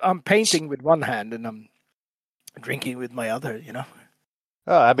 Well, I'm painting with one hand and I'm drinking with my other, you know.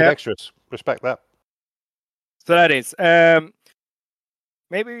 Oh, ambidextrous. Respect that. So that is.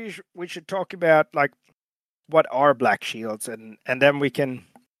 Maybe we should talk about like what are Blackshields, and then we can,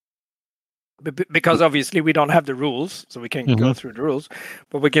 because obviously we don't have the rules, so we can't go through the rules,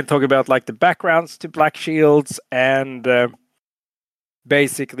 but we can talk about like the backgrounds to Blackshields and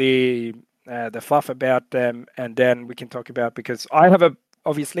basically the fluff about them, and then we can talk about, because I have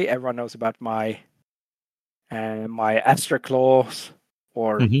obviously everyone knows about my Astra claws,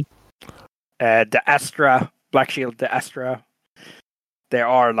 or the Astra Blackshield, the Astra. They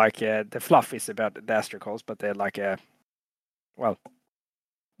are like the fluff is about the Astra claws, but they're like they're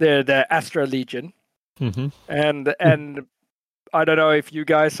the Astra Legion, and I don't know if you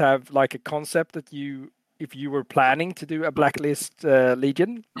guys have like a concept that if you were planning to do a Blacklist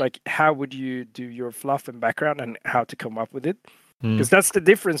Legion, like how would you do your fluff and background and how to come up with it? Because that's the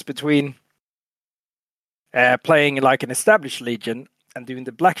difference between playing like an established Legion and doing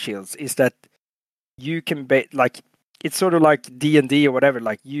the Blackshields, is that you can like, it's sort of like D&D or whatever.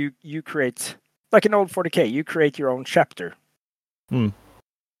 Like you create, like an old 40k, you create your own chapter.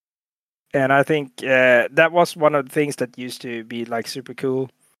 And I think that was one of the things that used to be like super cool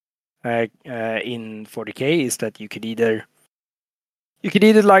in 40k, is that you could either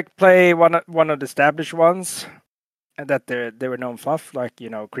like play one of the established ones, and that they were known fluff, like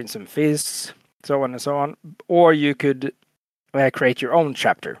Crimson Fizz, so on and so on, or you could create your own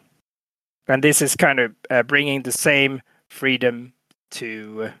chapter. And this is kind of bringing the same freedom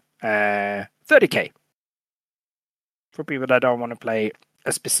to 30k for people that don't want to play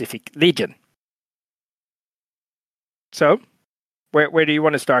a specific legion. So, where do you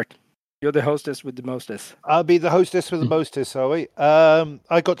want to start? You're the hostess with the mostest. I'll be the hostess with the mostest, are we?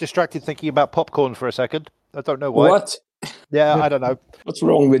 I got distracted thinking about popcorn for a second. I don't know why. What? Yeah, I don't know. What's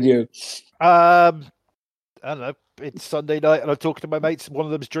wrong with you? I don't know. It's Sunday night, and I'm talking to my mates. One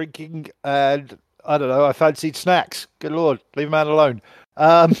of them's drinking, and I don't know. I fancied snacks. Good Lord, leave a man alone.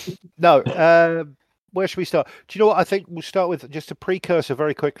 No. Where should we start? Do you know what? I think we'll start with just a precursor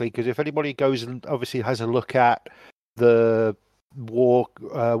very quickly, because if anybody goes and obviously has a look at the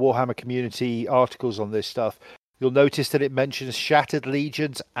Warhammer community articles on this stuff, you'll notice that it mentions Shattered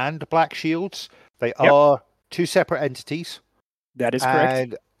Legions and Blackshields. They are two separate entities. That is correct.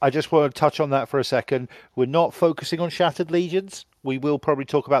 And I just want to touch on that for a second. We're not focusing on Shattered Legions. We will probably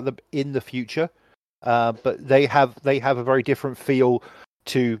talk about them in the future, but they have a very different feel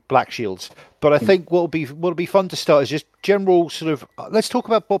to Blackshields. But I think what'll be fun to start is just general sort of. Let's talk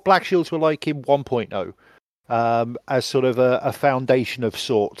about what Blackshields were like in 1.0. As sort of a foundation of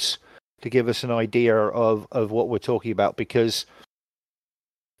sorts to give us an idea of what we're talking about. Because,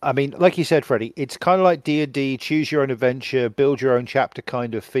 I mean, like you said, Freddie, it's kind of like D&D, choose your own adventure, build your own chapter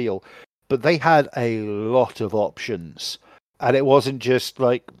kind of feel. But they had a lot of options. And it wasn't just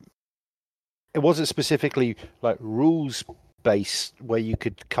like, it wasn't specifically like rules based where you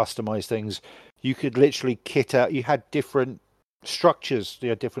could customize things. You could literally kit out, you had different structures, you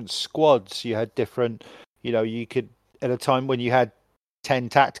had different squads, you had different... you could, at a time when you had 10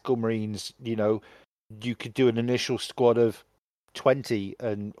 tactical marines, you could do an initial squad of 20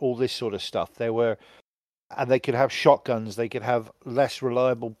 and all this sort of stuff. And they could have shotguns. They could have less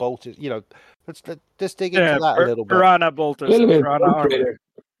reliable bolters. Let's dig into that a little bit. Piranha bolters. A little bit Piranha trader,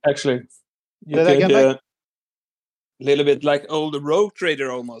 actually. You Say that could, again, mate? a little bit like old rogue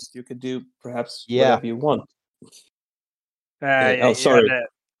trader almost. You could do perhaps whatever you want. Sorry.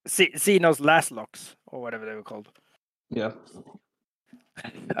 Xenos last locks, or whatever they were called. Yeah.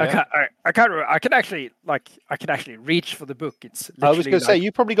 I can't remember. I can actually reach for the book. It's literally I was going to say,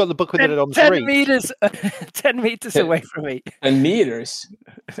 you probably got the book with it on 10 screen. meters, 10 meters away from me. And meters.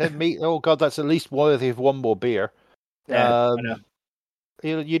 10 meters. Oh God, that's at least worthy of one more beer. Yeah,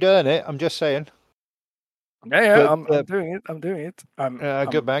 You'd earn it. I'm just saying. Yeah, I'm doing it. I'm doing it.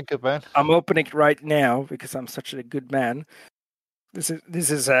 Good man. I'm opening it right now because I'm such a good man. This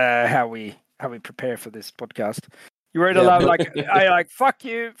is how we prepare for this podcast. You weren't allowed, I fuck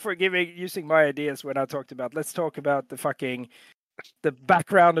you for using my ideas when I talked about, let's talk about the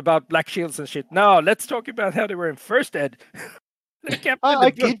background about Blackshields and shit. No, let's talk about how they were in first ed.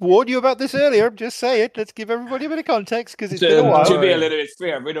 I did warn you about this earlier. I'm just saying, let's give everybody a bit of context because it's been a while. To be a little bit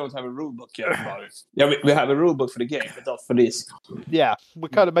fair, we don't have a rule book yet about it. Yeah, we have a rule book for the game, but not for this. Yeah, we're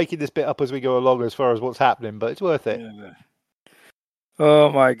kind of making this bit up as we go along as far as what's happening, but it's worth it. Yeah. Oh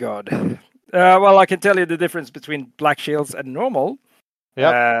my God. Well, I can tell you the difference between Blackshields and normal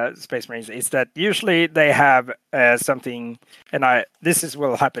Space Marines is that usually they have something, and this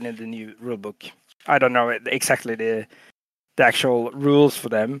will happen in the new rulebook. I don't know exactly the actual rules for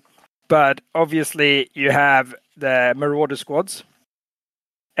them, but obviously you have the Marauder squads,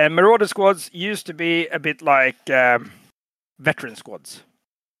 and Marauder squads used to be a bit like veteran squads.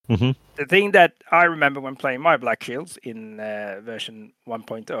 Mm-hmm. The thing that I remember when playing my Blackshields in version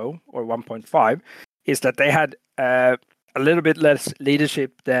 1.0 or 1.5 is that they had a little bit less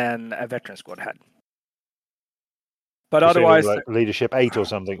leadership than a veteran squad had. But otherwise, like leadership 8 or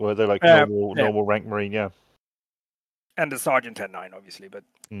something, where they're like normal rank Marine, yeah. And the Sergeant had 9, obviously, but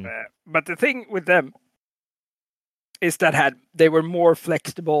the thing with them is that they were more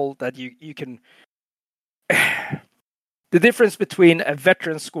flexible. That you can. The difference between a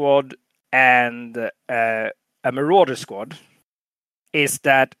veteran squad and a Marauder squad is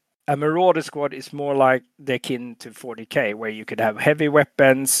that a Marauder squad is more like the akin to 40k, where you could have heavy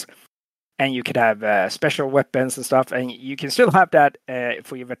weapons and you could have special weapons and stuff, and you can still have that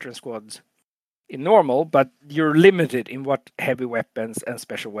for your veteran squads in normal, but you're limited in what heavy weapons and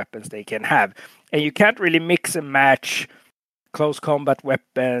special weapons they can have. And you can't really mix and match close combat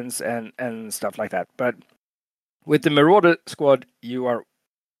weapons and stuff like that. But with the Marauder squad, you are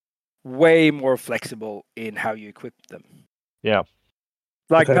way more flexible in how you equip them. Yeah.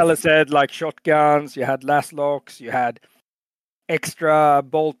 Like Pelle said, like shotguns, you had last locks, you had extra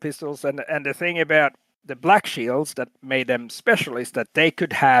bolt pistols, and the thing about the Blackshields that made them special is that they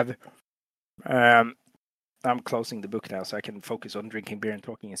could have. I'm closing the book now, so I can focus on drinking beer and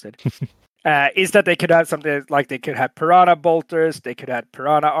talking instead. Is that they could have something like they could have piranha bolters, they could have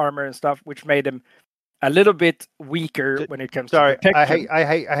piranha armor and stuff, which made them a little bit weaker when it comes to protection. I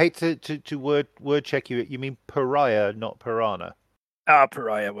hate to word check you. You mean pariah, not piranha.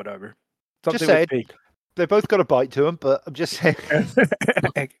 Pariah, whatever. Something just saying. They both got a bite to them, but I'm just saying.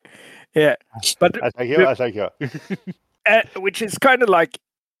 Yeah, but I take you. Which is kind of like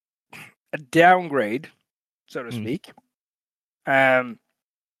a downgrade, so to speak.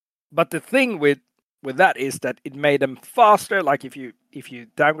 But the thing with that is that it made them faster. Like if you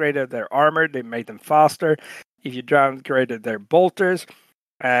downgraded their armor, they made them faster. If you downgraded their bolters,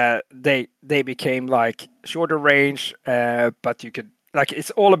 they became like shorter range. But you could like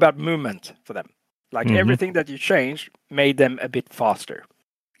it's all about movement for them. Like everything that you changed made them a bit faster,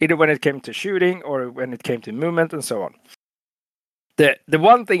 either when it came to shooting or when it came to movement and so on. The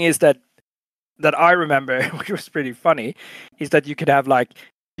one thing is that I remember, which was pretty funny, is that you could have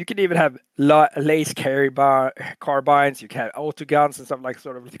you could even have lace carbines, you can have autoguns and stuff like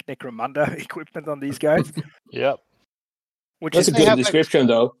sort of like Necromunda equipment on these guys. Yep. Which is a good description,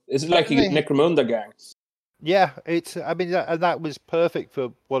 though. It's like a Necromunda gang. Yeah, and that was perfect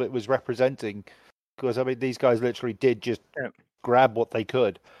for what it was representing, because these guys literally did just grab what they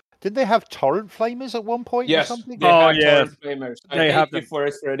could. Didn't they have torrent flamers at one point or something? Torrent flamers. I hate you for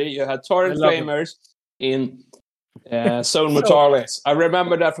it, Freddy. You had torrent flamers in Zone Mortalis. I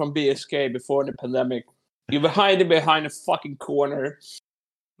remember that from BSK before the pandemic. You were hiding behind a fucking corner.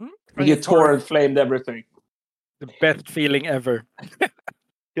 And you torrent flamed everything. The best feeling ever.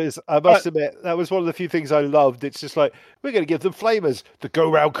 Because I must admit, that was one of the few things I loved. It's just like, we're going to give them flamers to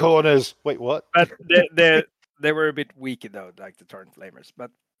go round corners. Wait, what? But they were a bit weak, though, like the torrent flamers.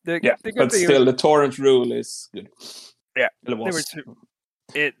 But but still, the torrent rule is good. Yeah,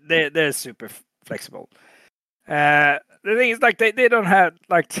 they're super flexible. The thing is, like they don't have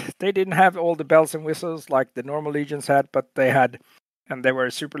they didn't have all the bells and whistles like the normal legions had, but they had, and they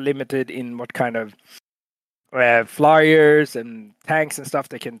were super limited in what kind of flyers and tanks and stuff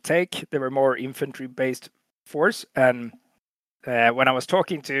they can take. They were more infantry-based force. And when I was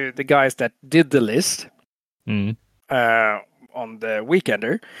talking to the guys that did the list on the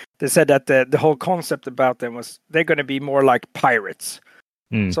Weekender, they said that the whole concept about them was they're going to be more like pirates.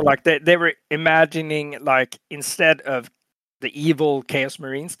 So like they were imagining like instead of the evil Chaos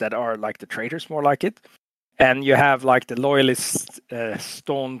Marines that are like the traitors, more like it, and you have like the loyalist,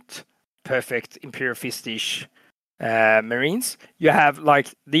 staunch, perfect Imperial Fistish Marines. You have like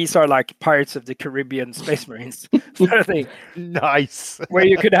these are like Pirates of the Caribbean Space Marines sort of thing. Nice. Where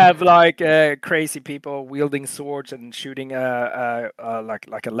you could have like crazy people wielding swords and shooting like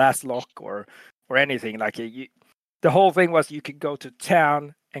a last lock or anything. Like the whole thing was you could go to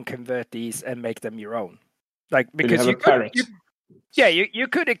town and convert these and make them your own. Like because you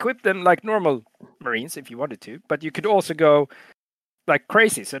could equip them like normal Marines if you wanted to, but you could also go like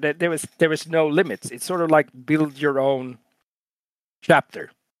crazy. So that there was no limits. It's sort of like build your own chapter.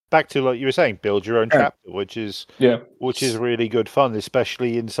 Back to like you were saying, build your own chapter, which is really good fun,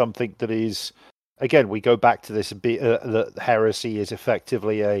 especially in something that is. Again, we go back to this a bit. That Heresy is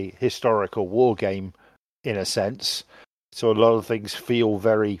effectively a historical war game, in a sense. So a lot of things feel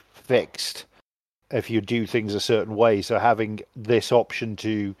very fixed if you do things a certain way. So having this option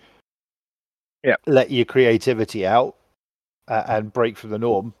to let your creativity out and break from the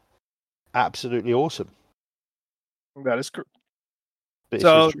norm, absolutely awesome. That is true.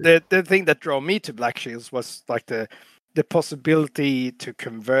 So the thing that drew me to Blackshields was like the possibility to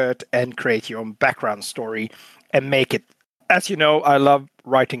convert and create your own background story and make it. As you know, I love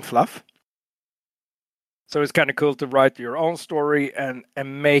writing fluff. So it's kind of cool to write your own story and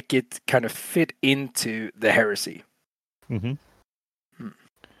make it kind of fit into the heresy.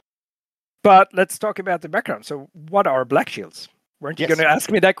 But let's talk about the background. So what are Blackshields? Weren't you going to ask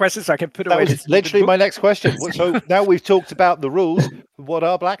me that question so I can put away this? That was literally my next question. So now we've talked about the rules. What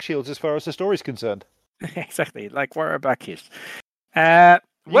are Blackshields as far as the story is concerned? Exactly. Like, what are Blackshields? You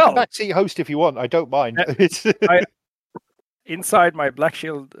can backseat host if you want. I don't mind. Inside my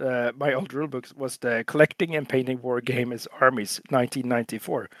Blackshield, my old rulebook was the Collecting and Painting War Game as Armies,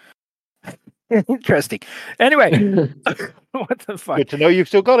 1994. Interesting. Anyway, what the fuck? Good to know you've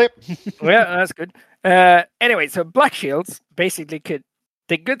still got it. Yeah, that's good. Anyway, so Blackshields basically could.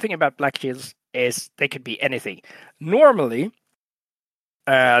 The good thing about Blackshields is they could be anything. Normally,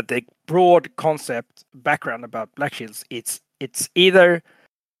 the broad concept background about Blackshields, it's either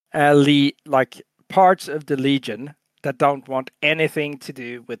like parts of the Legion that don't want anything to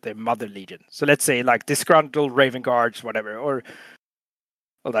do with their mother Legion. So let's say like disgruntled Raven Guards, whatever, or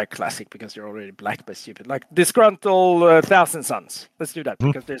well, they're classic because they're already black but stupid. Like disgruntled Thousand Sons. Let's do that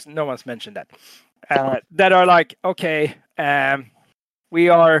because there's no one's mentioned that. That are like, okay, we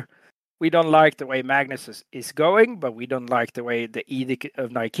don't like the way Magnus is going, but we don't like the way the Edict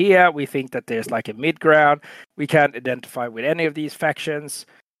of Nicaea. We think that there's like a mid ground. We can't identify with any of these factions.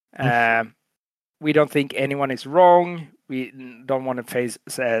 We don't think anyone is wrong. We don't want to face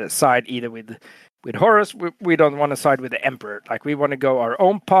side either with Horus. We don't want to side with the Emperor. Like we want to go our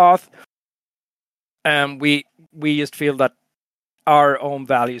own path. We just feel that our own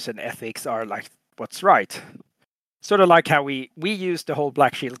values and ethics are like what's right. Sort of like how we used the whole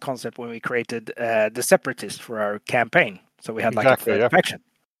Blackshield concept when we created the Separatist for our campaign. So we had like a third faction.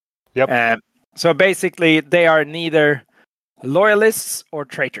 Yep. So basically, they are neither loyalists or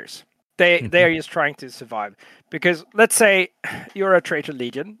traitors. They are just trying to survive. Because let's say you're a traitor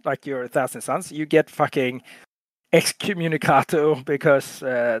legion, like you're 1,000 Sons, you get fucking excommunicato because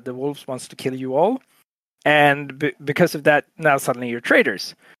the wolves wants to kill you all, and because of that, now suddenly you're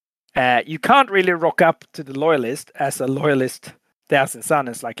traitors. You can't really rock up to the loyalist as a loyalist 1,000 Son.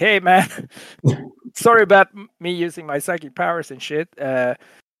 It's like, hey man, sorry about me using my psychic powers and shit.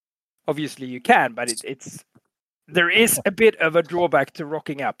 Obviously you can, but there is a bit of a drawback to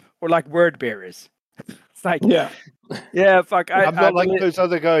rocking up, or like word bearers. It's like, yeah, fuck. I'm not like those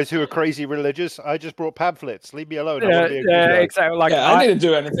other guys who are crazy religious. I just brought pamphlets. Leave me alone. Exactly. Like I didn't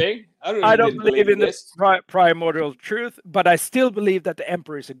do anything. I don't believe in the primordial truth, but I still believe that the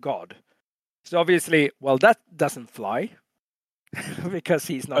Emperor is a god. So obviously, well, that doesn't fly because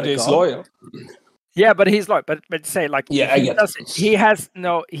he's not. But he's god. Loyal. Yeah, but he's loyal. But say like, yeah,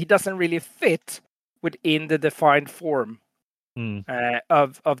 he doesn't really fit within the defined form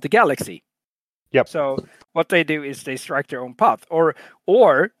of the galaxy. Yep. So what they do is they strike their own path,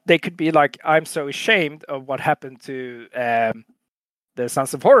 or they could be like, I'm so ashamed of what happened to the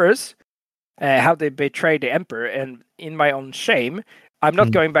Sons of Horus, how they betrayed the Emperor, and in my own shame, I'm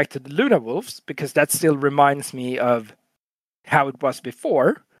not going back to the Luna Wolves because that still reminds me of how it was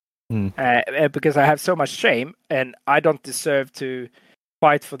before. Because I have so much shame and I don't deserve to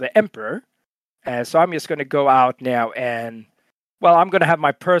fight for the Emperor. So I'm just going to go out now and, well, I'm going to have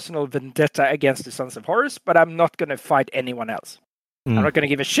my personal vendetta against the Sons of Horus, but I'm not going to fight anyone else. I'm not going to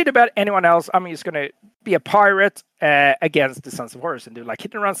give a shit about anyone else. I'm just going to be a pirate against the Sons of Horus and do like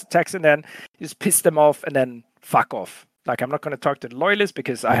hit and runs attacks and then just piss them off and then fuck off. Like, I'm not going to talk to the loyalists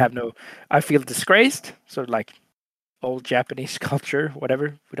because I feel disgraced. Sort of like old Japanese culture,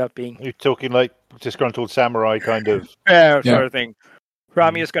 whatever, without being... You're talking like disgruntled samurai kind of... sort of thing. Where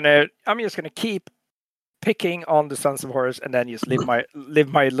I'm just gonna keep picking on the Sons of Horus and then just live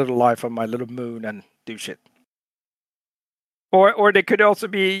my little life on my little moon and do shit. Or they could also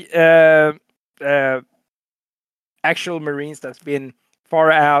be actual Marines that's been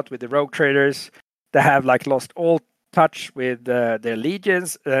far out with the rogue traders that have like lost all touch with their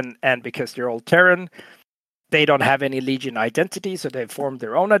legions, and because they're all Terran, they don't have any legion identity, so they've formed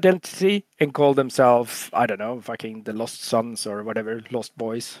their own identity and call themselves, I don't know, fucking the Lost Sons or whatever, Lost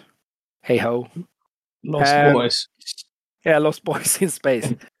Boys. Hey ho. Lost Boys. Yeah, Lost Boys in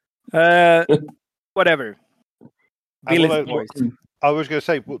space. Whatever. Boys. I was going to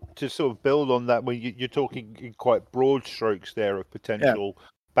say, to sort of build on that, when you're talking in quite broad strokes there of potential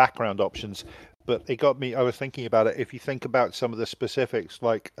background options, but it got me, I was thinking about it, if you think about some of the specifics,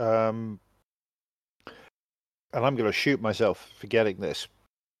 like... and I'm going to shoot myself for getting this.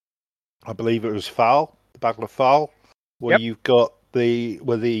 I believe it was Fal, the Battle of Fal, where you've got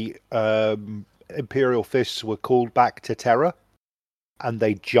where the Imperial Fists were called back to Terra, and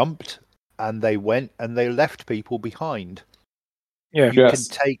they jumped, and they went, and they left people behind. Yeah,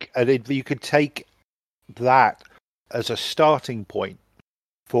 you could take that as a starting point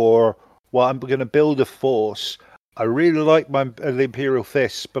for, well, I'm going to build a force. I really like the Imperial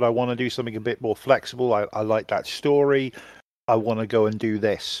Fists, but I want to do something a bit more flexible. I like that story. I want to go and do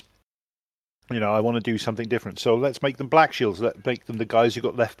this. I want to do something different. So let's make them Blackshields. Let's make them the guys who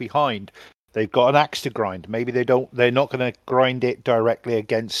got left behind. They've got an axe to grind. Maybe they're not going to grind it directly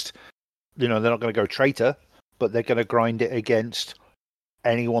against, they're not going to go traitor, but they're going to grind it against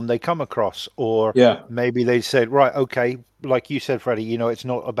anyone they come across. Or maybe they said, right, okay, like you said, Freddie, it's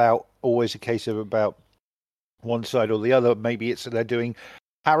not about always a case of about one side or the other. Maybe they're doing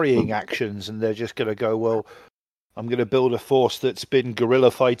harrying actions and they're just going to go, well, I'm going to build a force that's been guerrilla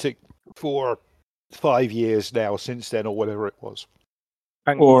fighting for 5 years now since then, or whatever it was.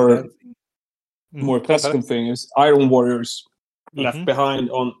 Or more classical thing is Iron Warriors left behind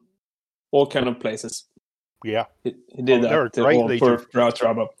on all kind of places. Yeah, he did that. They're a great legion. For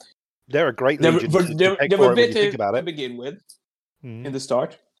trouble. They're a great legion. They were bitter to begin with in the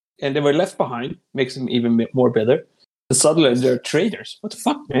start, and they were left behind, makes them even more bitter. And suddenly they're traitors. What the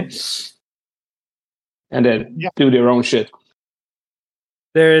fuck, man? And then do their own shit.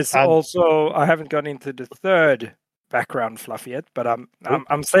 There is also, I haven't gone into the third background fluff yet, but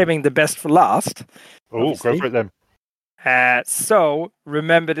I'm saving the best for last. Oh, go for it then. So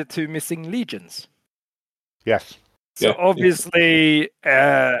remember the 2 missing legions. Yes. So obviously,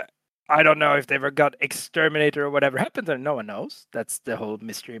 I don't know if they ever got exterminator or whatever happened, and no one knows. That's the whole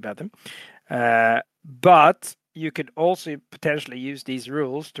mystery about them. But you could also potentially use these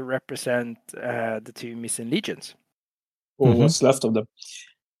rules to represent the 2 missing legions. Or what's left of them.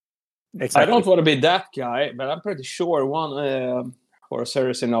 Exactly. I don't want to be that guy, but I'm pretty sure one Horus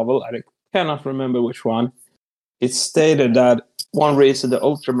Heresy novel, I cannot remember which one, it stated that one reason the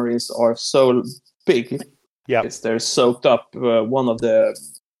Ultramarines are so big is they're soaked up a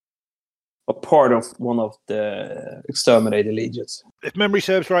part of one of the exterminated legions. If memory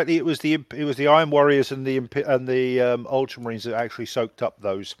serves rightly, it was the Iron Warriors and the Ultramarines that actually soaked up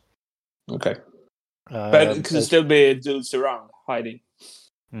those. Okay, but it could still be dudes around hiding.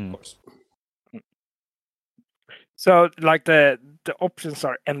 Of course. So, like the options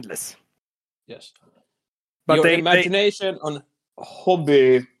are endless. Yes, but your imagination on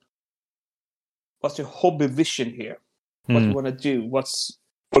hobby. What's your hobby vision here? What you want to do?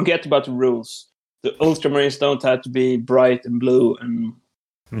 Forget about the rules. The Ultramarines don't have to be bright and blue and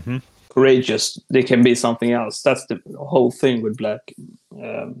courageous. They can be something else. That's the whole thing with Black.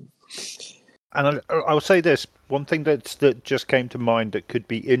 And I'll say this. One thing that just came to mind that could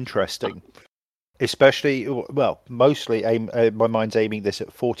be interesting, especially, mostly my mind's aiming this at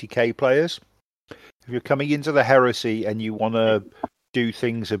 40k players. If you're coming into the Heresy and you want to do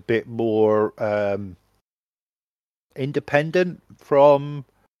things a bit more independent from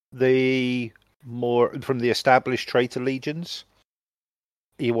the established traitor legions,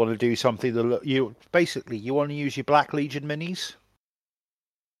 you want to do something that you want to use your Black Legion minis.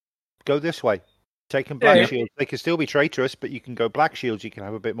 Go this way. Taking Blackshield, they can still be traitorous, but you can go Blackshields. You can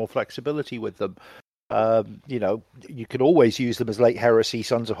have a bit more flexibility with them. You can always use them as late Heresy,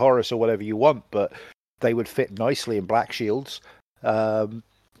 Sons of Horus, or whatever you want, but they would fit nicely in Blackshields.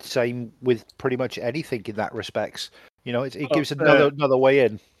 Same with pretty much anything in that respects. It gives another way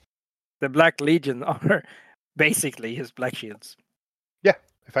in. The Black Legion are basically his Blackshields. Yeah,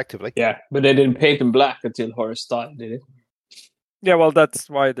 effectively. Yeah, but they didn't paint them black until Horus died, did it? Yeah, well, that's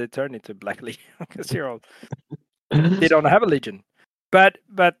why they turned into Black Legion, because they don't have a legion. But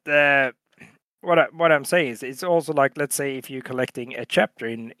what I'm saying is, it's also like, let's say if you're collecting a chapter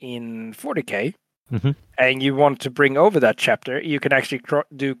in 40k, and you want to bring over that chapter, you can actually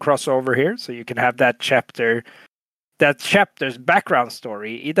do crossover here, so you can have that chapter's background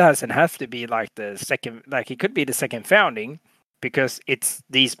story. It doesn't have to be like the second, like it could be the second founding, because it's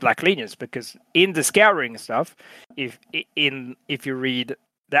these Black Legions. Because in the scouring stuff, if you read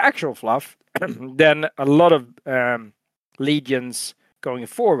the actual fluff, then a lot of legions going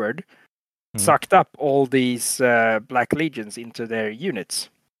forward sucked up all these Black Legions into their units.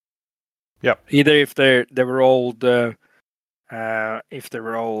 Yeah. Either if they were old, part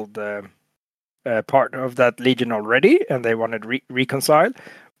of that legion already, and they wanted reconcile,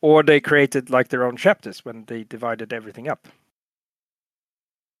 or they created like their own chapters when they divided everything up.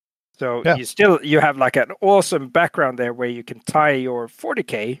 So you have like an awesome background there where you can tie your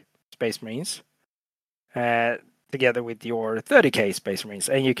 40k Space Marines together with your 30k Space Marines,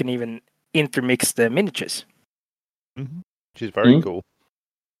 and you can even intermix the miniatures, which is very cool.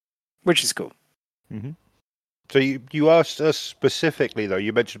 Which is cool. So you asked us specifically, though.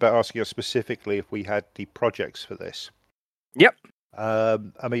 You mentioned about asking us specifically if we had the projects for this. Yep. I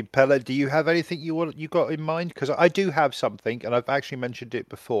mean, Pelle, do you have anything you got in mind? Because I do have something, and I've actually mentioned it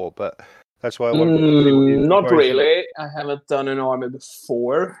before, but that's why I want to. Not really. I haven't done an army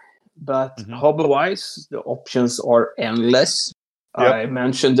before, but hobby-wise, the options are endless. Yep. I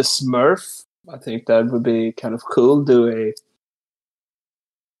mentioned the Smurf. I think that would be kind of cool. Do a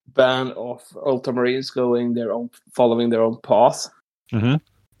band of Ultramarines following their own path. I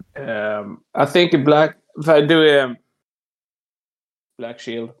think if I do a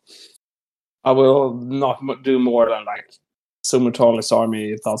Blackshield, I will not do more than like Summertalis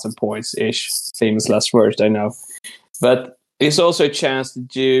army, 1,000 points ish. Famous last words, I know, but it's also a chance to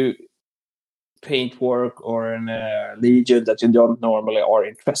do paint work or a legion that you don't normally are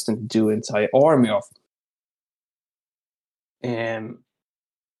interested to do entire army of. And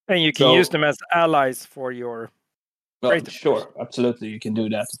you can use them as allies for your. Well, sure, absolutely, you can do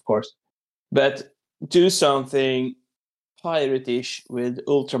that, of course. but do something pirate-ish with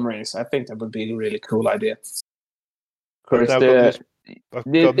Ultramarines. I think that would be a really cool idea.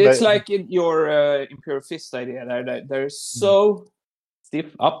 It's like in your Imperial Fist idea. They're so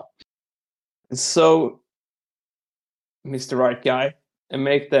stiff up, and so Mr. Right Guy, and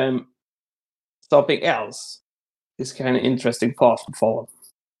make them something else. Is kind of interesting path to follow.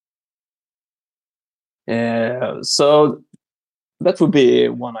 So that would be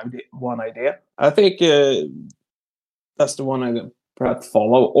one idea. I think that's the one I perhaps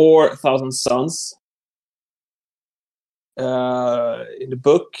follow, or 1,000 Suns. In the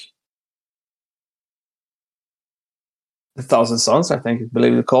book, the 1,000 Suns, I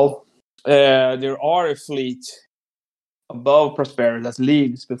believe it's called. There are a fleet above Prosperity that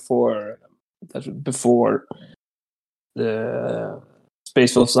leaves before the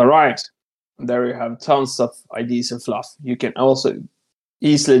Space Wolves arrives. There you have tons of ideas and fluff. You can also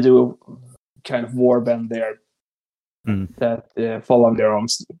easily do a kind of warband there that follow their own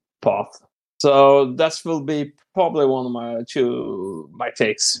path. So that will be probably one of my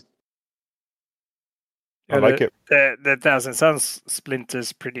takes. I like it. The 1,000 Suns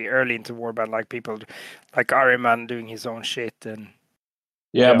splinters pretty early into warband, like people like Ariman doing his own shit and.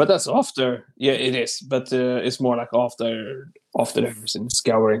 Yeah, but that's after. Yeah, it is, but it's more like after everything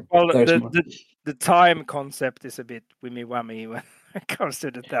scouring. Well, the time concept is a bit wimmy whammy when it comes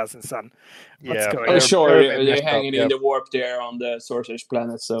to the 1,000 Sun. Sure, they're hanging in the warp there on the Sorcerer's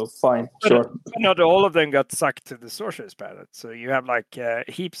Planet, so fine, sure. But not all of them got sucked to the Sorcerer's Planet, so you have like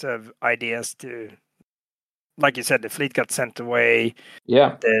heaps of ideas to. Like you said, the fleet got sent away.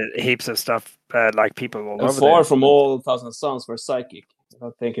 Yeah, the heaps of stuff like people all over. Far from all 1,000 Suns were psychic. I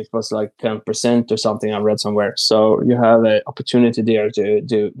think it was like 10% or something I read somewhere. So you have an opportunity there to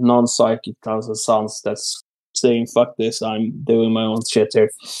do non-psychic 1,000 Suns that's saying, fuck this, I'm doing my own shit here.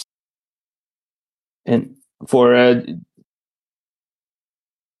 And for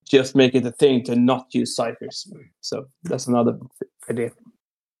just make it a thing to not use psychers. So that's another idea.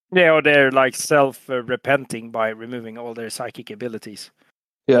 Yeah, or they're like self-repenting by removing all their psychic abilities.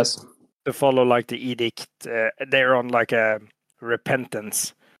 Yes. To follow like the edict, they're on like a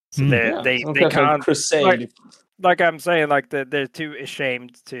repentance. So they can't crusade. Like I'm saying, like they're too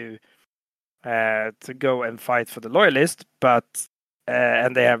ashamed to go and fight for the loyalist, but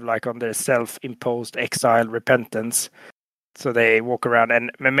and they have like on their self-imposed exile repentance. So they walk around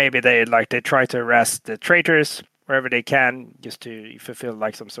and maybe they try to arrest the traitors wherever they can, just to fulfill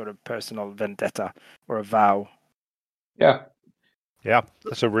like some sort of personal vendetta or a vow. Yeah. Yeah,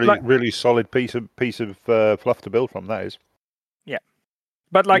 that's a really solid piece of fluff to build from. That is. Yeah,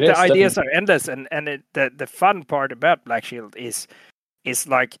 but like the ideas are endless, and the fun part about Blackshield is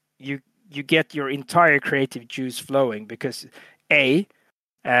like you get your entire creative juice flowing because you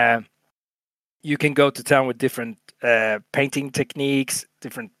can go to town with different painting techniques,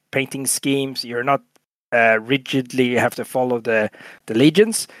 different painting schemes. You're not rigidly have to follow the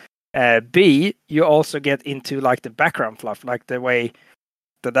legions. B, you also get into like the background fluff, like the way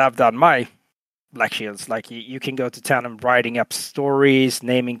that I've done my Blackshields. Like you can go to town and writing up stories,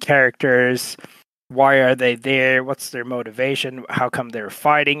 naming characters, why are they there, what's their motivation, how come they're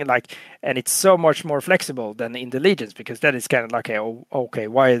fighting, like, and it's so much more flexible than in the legions, because that is kind of like okay,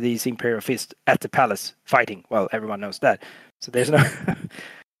 why are these Imperial Fists at the palace fighting? Well, everyone knows that. So there's no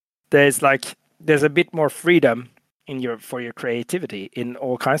there's a bit more freedom for your creativity in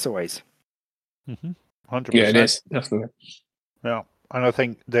all kinds of ways. 100%. Yeah, it is definitely. Yeah, and I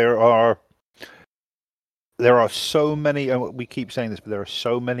think there are so many. And we keep saying this, but there are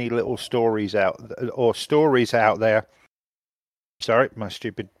so many little stories out there. Sorry, my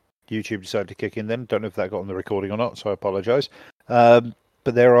stupid YouTube decided to kick in. Then don't know if that got on the recording or not, so I apologise. But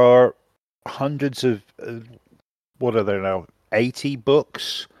there are hundreds of what are there now? 80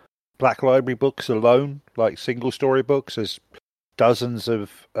 books. Black Library books alone, like single story books. There's dozens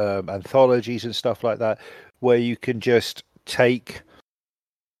of anthologies and stuff like that, where you can just take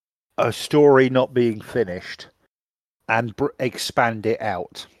a story not being finished and expand it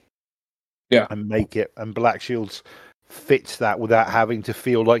out. Yeah. And make it. And Blackshields fits that without having to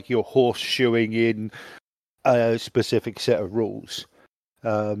feel like you're horseshoeing in a specific set of rules.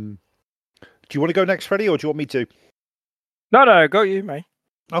 Do you want to go next, Freddie, or do you want me to? No, go you, mate.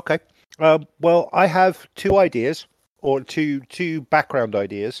 Okay. Well, I have two ideas, or two background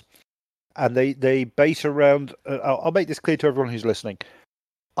ideas, and they base around. I'll make this clear to everyone who's listening.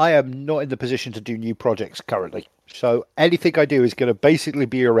 I am not in the position to do new projects currently, so anything I do is going to basically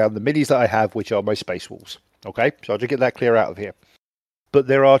be around the minis that I have, which are my Space Wolves. Okay, so I'll just get that clear out of here. But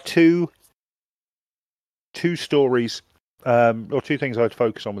there are two stories or two things I'd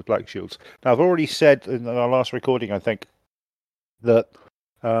focus on with Blackshields. Now, I've already said in our last recording, I think, that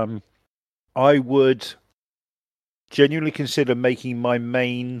I would genuinely consider making my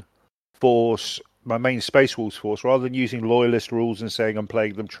main force, my main Space Wolves force, rather than using Loyalist rules and saying I'm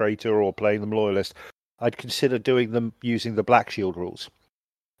playing them traitor or playing them Loyalist. I'd consider doing them using the Blackshield rules,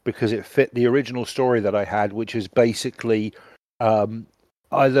 because it fit the original story that I had, which is basically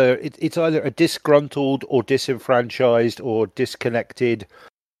it's either a disgruntled or disenfranchised or disconnected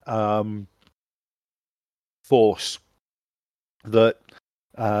force that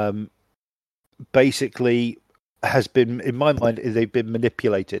basically has been, in my mind, they've been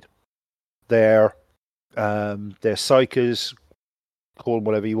manipulated. They're psychers, call them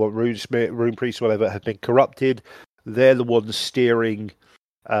whatever you want, rune priests, whatever, have been corrupted. They're the ones steering,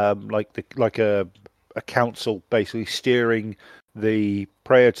 like a council, basically steering the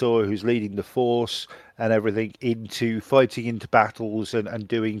Praetor who's leading the force and everything into fighting into battles and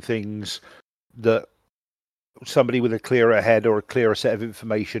doing things that somebody with a clearer head or a clearer set of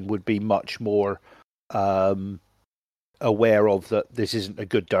information would be much more aware of, that this isn't a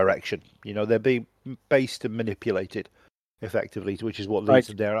good direction. They're being based and manipulated effectively, which is what leads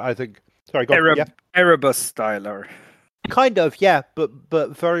them there. I think. Sorry, go on. Yeah. Erebus style, or kind of, yeah, but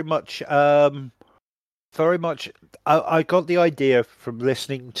very much. Very much, I got the idea from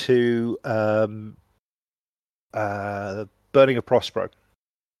listening to Burning of Prospero,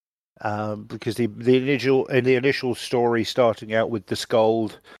 because the initial story, starting out with the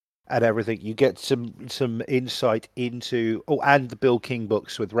Scold and everything, you get some insight into and the Bill King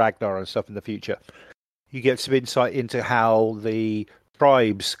books with Ragnar and stuff in the future. You get some insight into how the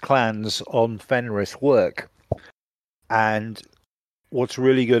tribes, clans on Fenris work, and what's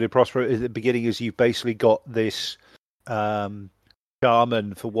really good in Prospero at the beginning is you've basically got this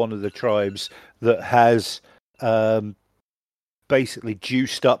shaman for one of the tribes that has basically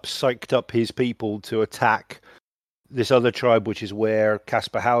psyched up his people to attack this other tribe, which is where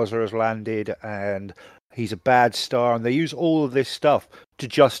Caspar Hauser has landed, and he's a bad star, and they use all of this stuff to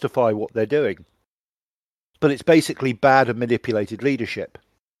justify what they're doing. But it's basically bad and manipulated leadership.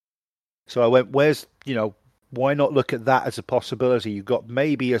 So I went, why not look at that as a possibility? You've got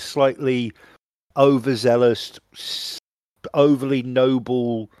maybe a slightly overzealous, overly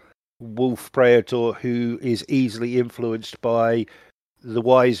noble wolf Praetor who is easily influenced by the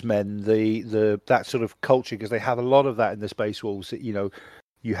wise men, that sort of culture, because they have a lot of that in the Space Wolves. That you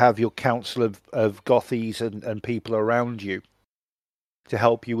have your council of Gothies and people around you to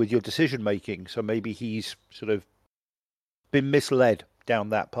help you with your decision making. So maybe he's sort of been misled down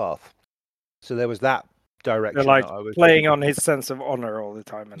that path. So there was that direction. They're like playing on his sense of honor all the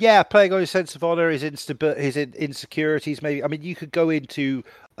time. Yeah, playing on his sense of honor, his insecurities. Maybe, I mean, you could go into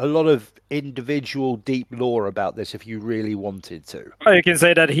a lot of individual deep lore about this if you really wanted to. Well, you can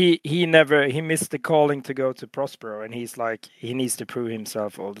say that he missed the calling to go to Prospero, and he's like, he needs to prove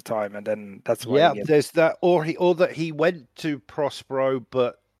himself all the time, and then that's why. Yeah, there's that, or that he went to Prospero,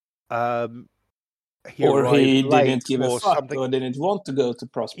 but he didn't give a fuck, or didn't want to go to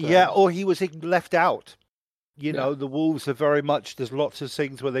Prospero. Yeah, or he was left out. The Wolves are very much, there's lots of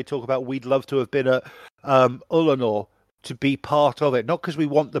things where they talk about, we'd love to have been at Ulanor to be part of it. Not because we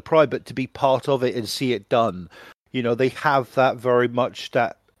want the pride, but to be part of it and see it done. They have that very much,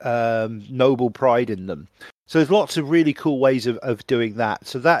 that noble pride in them. So there's lots of really cool ways of doing that.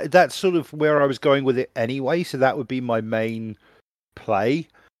 So that's sort of where I was going with it anyway. So that would be my main play.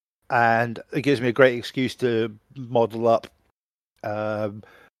 And it gives me a great excuse to model up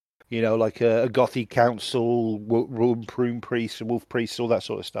like a Gothic council, rune priests and wolf priests, all that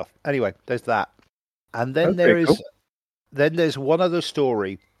sort of stuff. Anyway, there's that. And then there's one other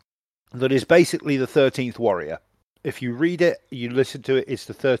story that is basically the 13th Warrior. If you read it, you listen to it, it's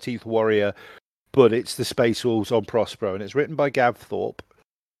the 13th Warrior, but it's the Space Wolves on Prospero, and it's written by Gav Thorpe,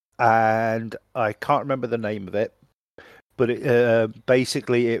 and I can't remember the name of it, but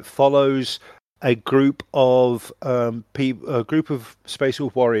basically it follows a group of Space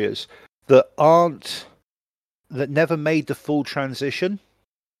Wolf warriors that never made the full transition,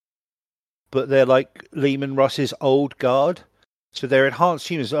 but they're like Lehman Russ's old guard, so they're enhanced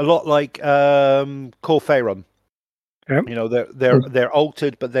humans, a lot like Corphaeron. Yep. They're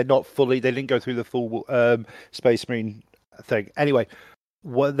altered, but they're not fully. They didn't go through the full Space Marine thing. Anyway,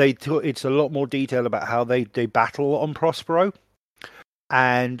 it's a lot more detail about how they battle on Prospero.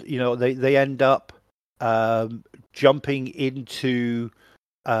 And they end up jumping into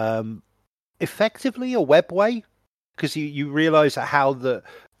effectively a webway, because you realise how the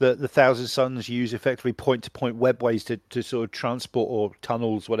Thousand Sons use effectively point-to-point webways to sort of transport, or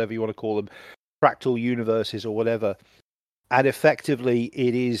tunnels, whatever you want to call them, fractal universes or whatever. And effectively,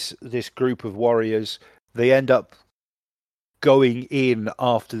 it is this group of warriors. They end up going in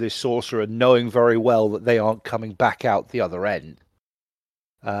after this sorcerer, knowing very well that they aren't coming back out the other end.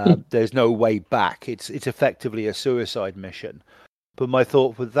 There's no way back. It's effectively a suicide mission. But my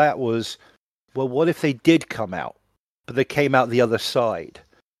thought with that was, well, what if they did come out, but they came out the other side,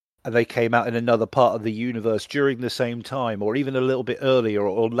 and they came out in another part of the universe during the same time, or even a little bit earlier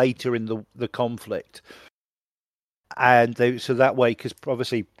or later in the conflict. And so that way, because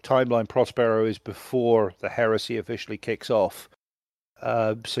obviously Timeline Prospero is before the Heresy officially kicks off.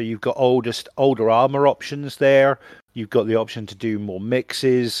 So you've got older armor options there. You've got the option to do more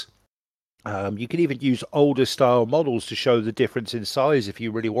mixes. You can even use older style models to show the difference in size if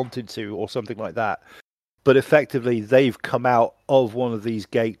you really wanted to, or something like that. But effectively, they've come out of one of these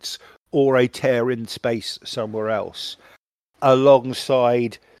gates or a tear in space somewhere else,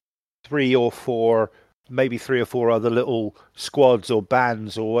 alongside three or four other little squads or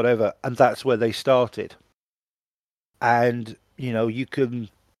bands or whatever, and that's where they started. And you can,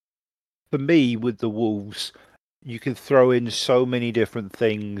 for me, with the wolves, you can throw in so many different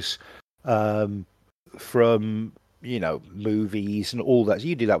things, from movies and all that.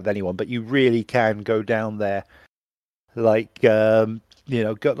 You do that with anyone, but you really can go down there, like go down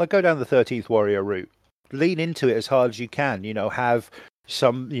the 13th Warrior route. Lean into it as hard as you can. Have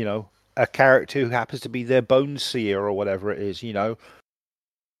some a character who happens to be their bone seer or whatever it is.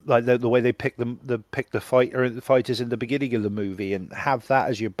 Like the way they pick the fighters in the beginning of the movie, and have that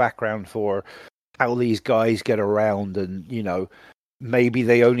as your background for how these guys get around, and maybe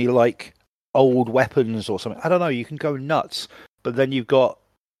they only like old weapons or something. I don't know. You can go nuts, but then you've got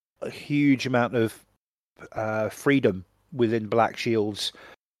a huge amount of freedom within Blackshields.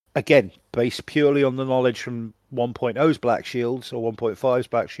 Again, based purely on the knowledge from 1.0's Blackshields or 1.5's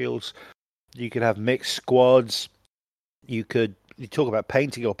Blackshields. You could have mixed squads. You talk about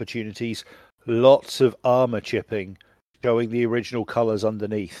painting opportunities. Lots of armor chipping, showing the original colors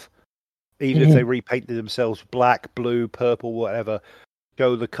underneath. Even if they repainted themselves black, blue, purple, whatever,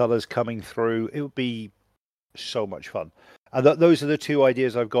 show the colors coming through. It would be so much fun. And those are the two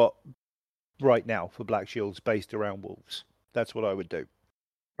ideas I've got right now for Blackshields based around wolves. That's what I would do.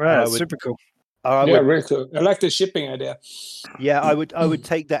 Right, super cool. Really cool. I like the shipping idea. Yeah, I would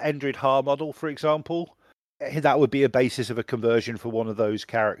take that Endred Har model, for example. That would be a basis of a conversion for one of those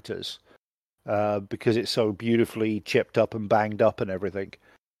characters, because it's so beautifully chipped up and banged up and everything.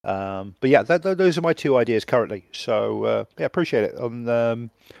 But yeah, those are my two ideas currently. So yeah, appreciate it.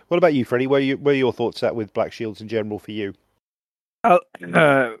 What about you, Freddie? Where are your thoughts at with Blackshields in general for you?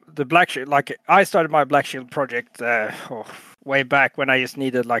 The Blackshield, like I started my Blackshield project way back when I just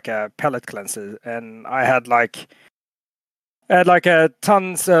needed like a pellet cleanser, and I had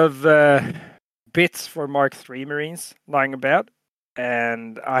tons of bits for Mark III Marines lying about,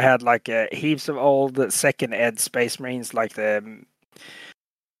 and I had heaps of old second ed Space Marines, like the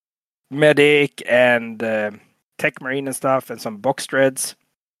Medic and Tech Marine and stuff, and some box dreads.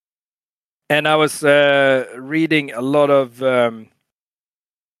 And I was reading a lot of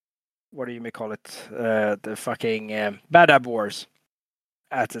what do you call it? The fucking Badab Wars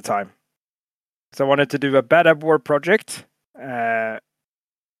at the time. So I wanted to do a Badab War project, and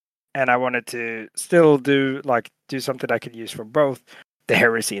I wanted to still do something I could use for both the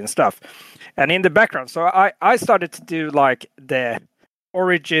Heresy and stuff. And in the background, so I started to do the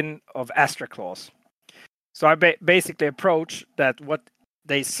origin of Astraclaws. So I basically approach that what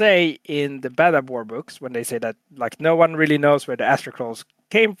they say in the Badab War books, when they say that no one really knows where the Astraclaws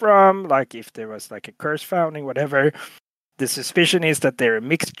came from, if there was a curse founding, whatever. The suspicion is that they're a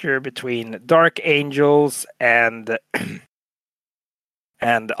mixture between Dark Angels and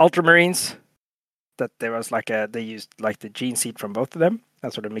Ultramarines. That there was they used the gene seed from both of them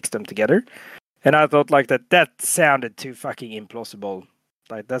and sort of mixed them together. And I thought that sounded too fucking implausible.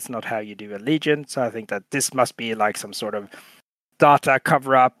 That's not how you do a Legion. So I think that this must be some sort of data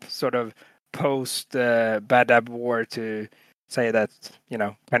cover up, sort of post Badab War, to say that,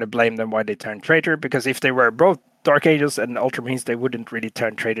 kind of blame them why they turned traitor, because if they were both Dark Angels and Ultramarines, they wouldn't really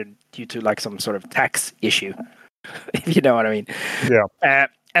turn traitor due to some sort of tax issue, if you know what I mean. Yeah.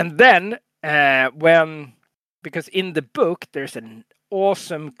 And then because in the book there's an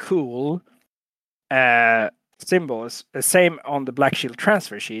awesome, cool symbols, the same on the Blackshield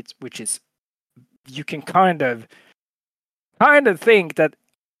transfer sheets, which is you can kind of think that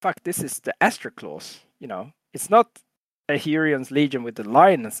this is the Astraclaws. It's not a Hurion's Legion with the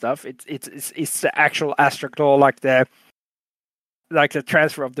lion and stuff. It's the actual Astraclaw, like the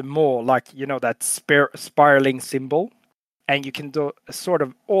transfer of the maw, that spiraling symbol and you can do sort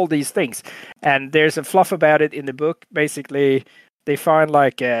of all these things. And there's a fluff about it in the book. Basically, they find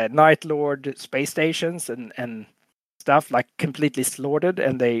like Night Lord space stations and stuff like completely slaughtered,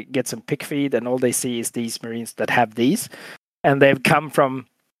 and they get some pig feed, and all they see is these Marines that have these, and they've come from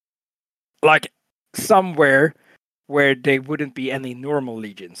like somewhere where there wouldn't be any normal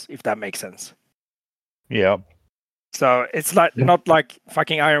legions, if that makes sense. Yeah. So it's like not like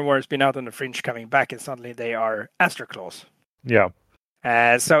fucking Iron War has been out on the fringe coming back and suddenly they are Astroclaws. Yeah.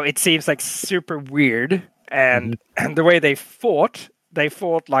 So it seems like super weird, and the way they fought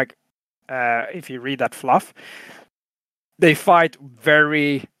like if you read that fluff, they fight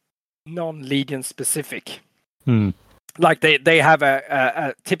very non-legion specific. Like they have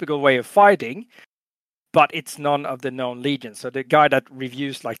a typical way of fighting, but it's none of the known legions. So the guy that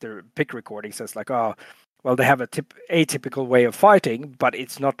reviews like the pick recording says like, oh, well, they have a atypical way of fighting, but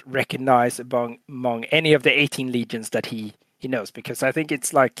it's not recognized among any of the 18 legions that he knows, because I think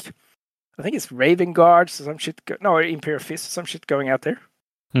it's Raven Guards or some shit. Imperial Fist or some shit going out there.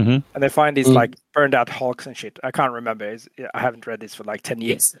 And they find these like burned out hulks and shit. I can't remember. I haven't read this for like 10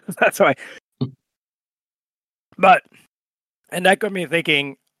 years. That's why. And that got me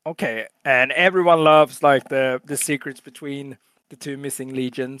thinking, okay, and everyone loves like the secrets between the two missing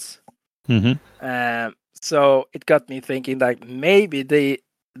legions. So it got me thinking like maybe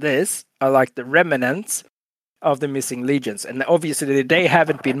this are like the remnants of the missing legions, and obviously they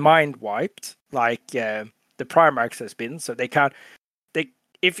haven't been mind wiped like the Primarchs has been, so they can't.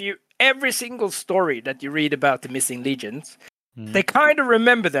 Every single story that you read about the missing legions, they kind of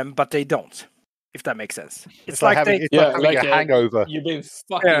remember them, but they don't. If that makes sense, it's like having a hangover. You've been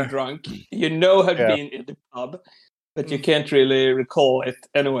fucking drunk. You know have been in the pub, but you can't really recall it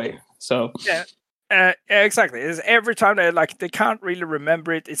anyway. So exactly. It's every time they can't really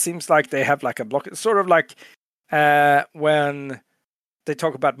remember it. It seems like they have like a block. It's sort of like when they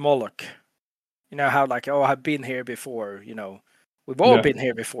talk about Moloch. You know how like, oh, I've been here before. You know, we've all been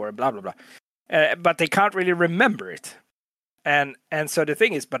here before. Blah blah blah. But they can't really remember it. And so the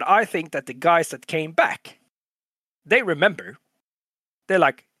thing is, but I think that the guys that came back, they remember.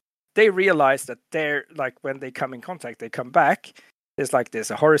 They realize that they're like, when they come in contact, they come back.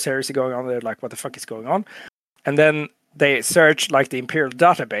 There's a Horus Heresy going on. They're like, what the fuck is going on? And then they search like the Imperial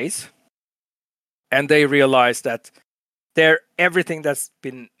database, and they realize that everything that's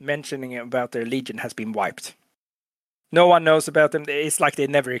been mentioning about their legion has been wiped. No one knows about them. It's like they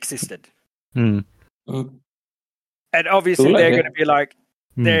never existed. And obviously they're going to be like,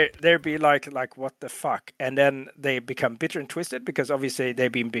 they'll be like, what the fuck? And then they become bitter and twisted because obviously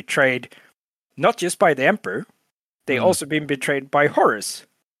they've been betrayed, not just by the Emperor, they also been betrayed by Horus.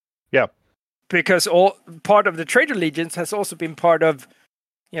 Yeah. Because part of the traitor legions has also been part of,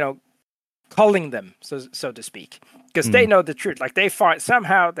 culling them, so to speak. Because they know the truth. Like they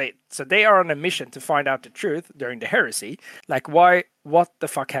are on a mission to find out the truth during the heresy. Like what the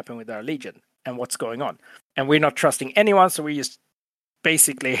fuck happened with our legion and what's going on. And we're not trusting anyone, so we're just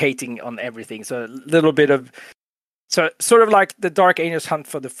basically hating on everything. So a little bit of... So sort of like the Dark Angels hunt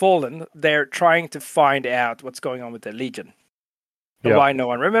for the Fallen, they're trying to find out what's going on with their legion. And why no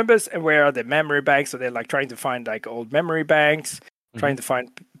one remembers, and where are the memory banks. So they're like trying to find like old memory banks, trying to find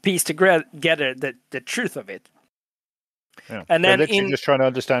piece together the truth of it. Yeah. And then they're just trying to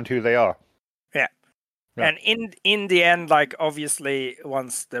understand who they are. Yeah. And in the end, like obviously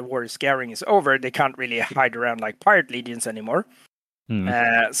once the war is scaring is over, they can't really hide around like pirate legions anymore.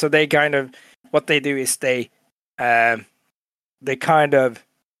 So they kind of, what they do is they kind of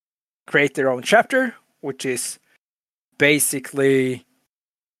create their own chapter, which is basically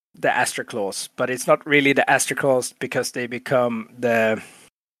the Astroclaws, but it's not really the Astroclaws because they become the,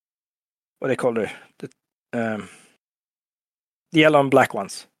 what they call the yellow and black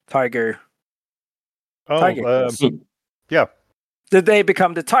ones, tiger. Yeah. They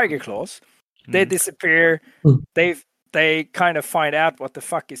become the Tiger Claws. They disappear. They kind of find out what the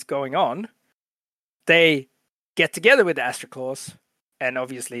fuck is going on. They get together with the Astroclaws, and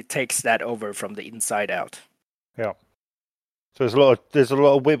obviously it takes that over from the inside out. Yeah. So there's a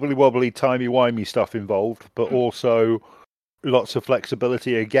lot of wibbly wobbly, timey wimey stuff involved, but also lots of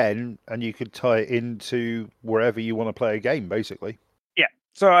flexibility again, and you could tie it into wherever you want to play a game, basically. Yeah.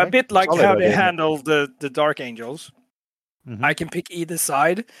 So a bit like how they handle the Dark Angels. I can pick either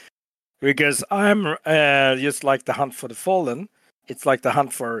side because I'm just like the hunt for the Fallen. It's like the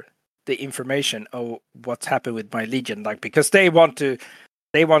hunt for the information of what's happened with my legion, like because they want to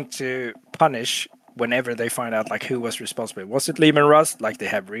punish whenever they find out like who was responsible. Was it Lehman Russ? Like they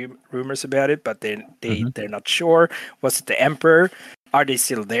have rumors about it, but they're not sure. Was it the Emperor? Are they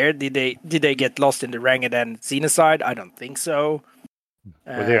still there? Did they get lost in the Rangadan Xenocide? I don't think so.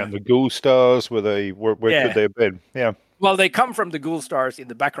 Were they on the Ghoul Stars? Where could they have been? Yeah. Well, they come from the Ghoul Stars in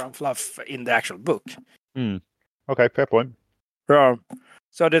the background fluff in the actual book. Okay, fair point.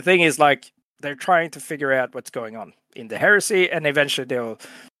 So the thing is, like, they're trying to figure out what's going on in the Heresy, and eventually they'll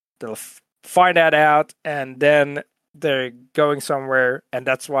find that out, and then they're going somewhere, and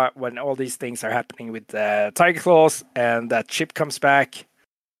that's why when all these things are happening with the Tiger Claws, and that ship comes back,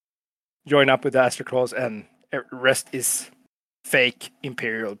 join up with the Astro Claws, and the rest is fake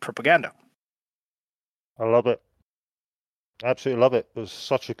Imperial propaganda. I love it. Absolutely love it. It was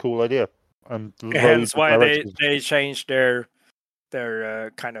such a cool idea. And hence why they changed their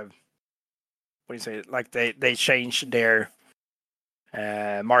kind of, what do you say, like they changed their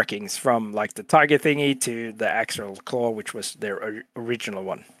markings from like the tiger thingy to the actual claw, which was their original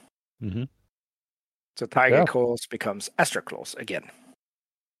one. Mm-hmm. So Tiger Claws becomes Astro Claws again.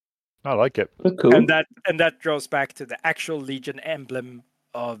 I like it. Cool. And that goes back to the actual Legion emblem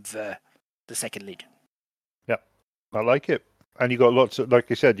of the Second Legion. Yeah, I like it. And you got lots of, like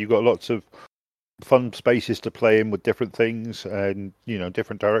I said, you got lots of fun spaces to play in with different things, and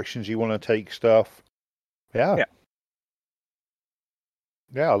different directions you want to take stuff. Yeah.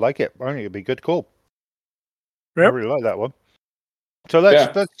 I like it. I think it'd be a good call. Yep. I really like that one. So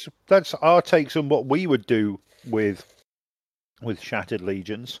that's our takes on what we would do with Shattered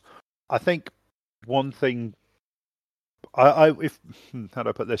Legions. I think one thing how do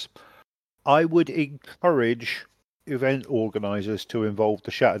I put this? I would encourage event organizers to involve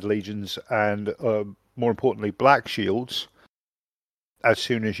the Shattered Legions and more importantly Blackshields as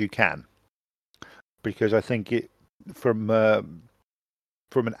soon as you can, because I think it from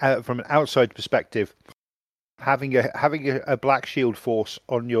an outside perspective, having a Black Shield force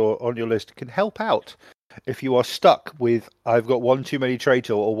on your list can help out if you are stuck with I've got one too many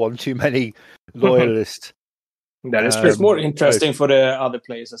traitor or one too many loyalist. That is it's more interesting for the other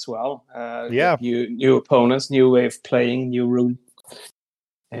players as well. New opponents, new way of playing, new rule.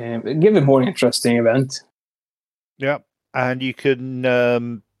 Give a more interesting event. Yeah, and you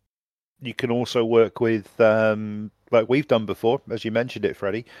can also work with like we've done before, as you mentioned it,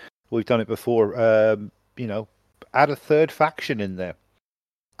 Freddie. We've done it before. Add a third faction in there.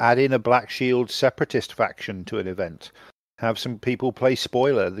 Add in a Black Shield separatist faction to an event. Have some people play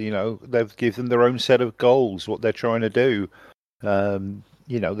spoiler. They've give them their own set of goals, what they're trying to do.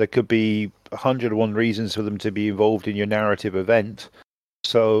 There could be 101 reasons for them to be involved in your narrative event.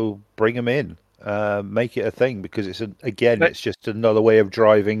 So bring them in, make it a thing, because it's just another way of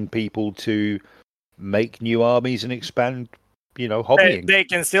driving people to make new armies and expand. Hobbying. They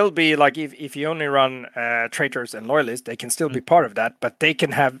can still be like if you only run traitors and loyalists, they can still be part of that, but they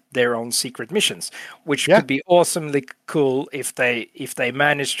can have their own secret missions, which could be awesomely cool if they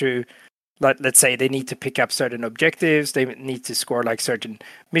manage to, let's say they need to pick up certain objectives, they need to score like certain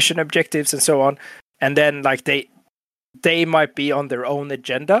mission objectives and so on, and then like they might be on their own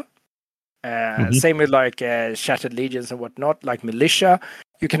agenda. Same with like Shattered Legions and whatnot, like militia.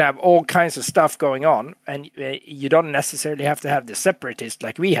 You can have all kinds of stuff going on, and you don't necessarily have to have the separatist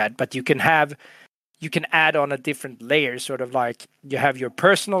like we had, but you can add on a different layer, sort of like you have your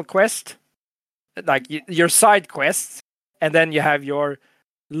personal quest, like your side quests, and then you have your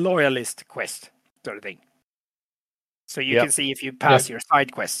loyalist quest sort of thing. So you can see if you pass your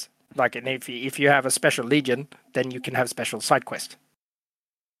side quests, like, and if you have a special legion, then you can have special side quest.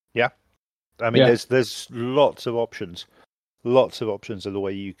 Yeah, I mean, there's lots of options. Lots of options of the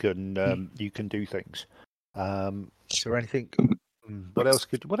way you can do things. Is there anything? What else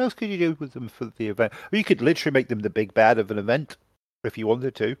could you do with them for the event? Well, you could literally make them the big bad of an event if you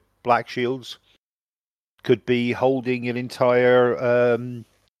wanted to. Black Shields could be holding an entire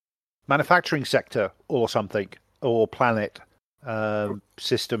manufacturing sector or something, or planet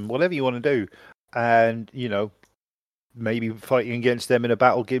system, whatever you want to do, and maybe fighting against them in a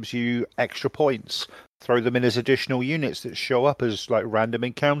battle gives you extra points. Throw them in as additional units that show up as like random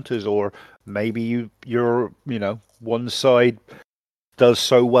encounters, or maybe you're one side does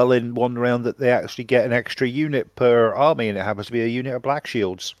so well in one round that they actually get an extra unit per army, and it happens to be a unit of Black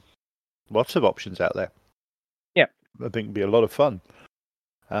Shields. Lots of options out there. Yeah, I think it'd be a lot of fun.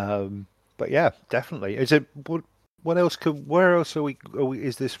 But yeah, definitely. Is it? What else could? Where else are we?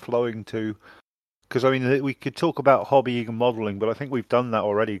 Is this flowing to? Because I mean, we could talk about hobbying and modeling, but I think we've done that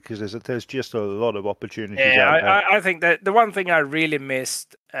already. Because there's just a lot of opportunities out there. I think that the one thing I really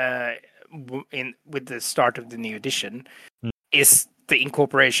missed with the start of the new edition is the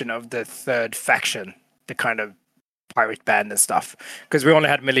incorporation of the third faction, the kind of pirate band and stuff. Because we only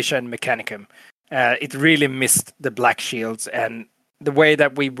had militia and mechanicum. It really missed the Black Shields and the way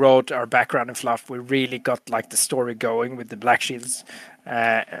that we wrote our background in Fluff, we really got like the story going with the Blackshields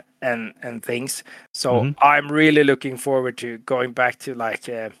and things. So I'm really looking forward to going back to like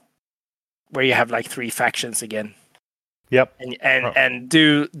where you have like 3 factions again. Yep. And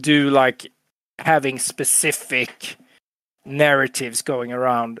do like having specific narratives going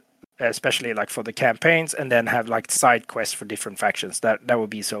around, especially like for the campaigns, and then have like side quests for different factions. That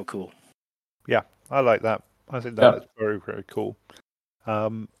would be so cool. Yeah, I like that. I think that's very, very cool.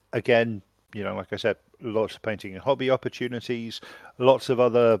 Again, like I said, lots of painting and hobby opportunities, lots of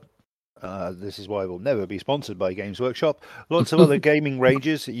other. This is why we'll never be sponsored by Games Workshop. Lots of other gaming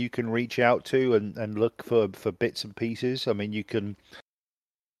ranges that you can reach out to and look for bits and pieces. I mean, you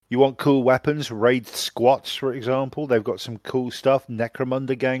want cool weapons, Raid Squats, for example. They've got some cool stuff.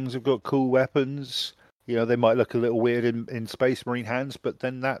 Necromunda gangs have got cool weapons. They might look a little weird in Space Marine hands, but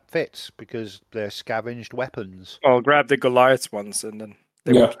then that fits because they're scavenged weapons. I'll grab the Goliath ones and then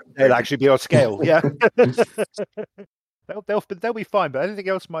they'll actually be on scale. Yeah. They'll be fine, but anything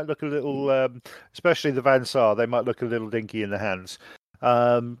else might look a little, especially the Van Saar, they might look a little dinky in the hands.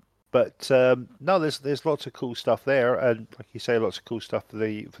 But no, there's lots of cool stuff there, and like you say, lots of cool stuff for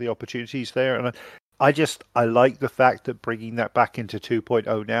the opportunities there. And I like the fact that bringing that back into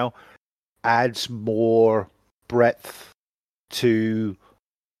 2.0 now adds more breadth to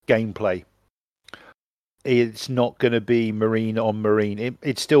gameplay. It's not going to be Marine on Marine.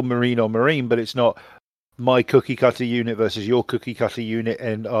 It's still Marine on Marine, but it's not my cookie cutter unit versus your cookie cutter unit,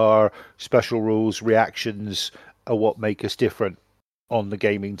 and our special rules, reactions are what make us different on the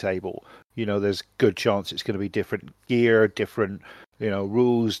gaming table. There's good chance it's going to be different gear, different,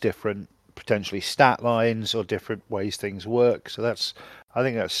 rules, different potentially stat lines, or different ways things work. So I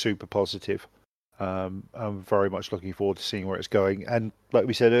think that's super positive. I'm very much looking forward to seeing where it's going. And like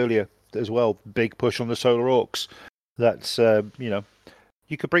we said earlier as well, big push on the Solar Orcs. That's,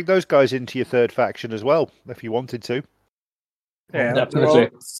 you could bring those guys into your third faction as well if you wanted to. Yeah, definitely.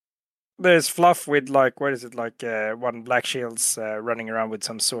 Well, there's Fluff with like, what is it, like one Blackshields running around with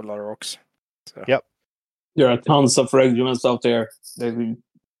some Solar Orcs. So. Yep. There are tons of regiments out there. They can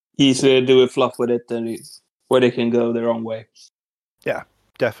easily do a Fluff with it, and where they can go their own way. Yeah,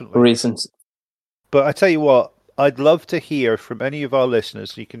 definitely. For reasons. But I tell you what, I'd love to hear from any of our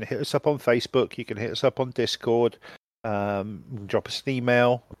listeners. You can hit us up on Facebook. You can hit us up on Discord. Drop us an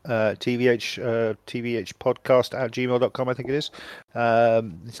email, tvhpodcast@gmail.com, I think it is.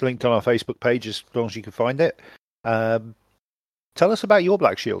 It's linked on our Facebook page as long as you can find it. Tell us about your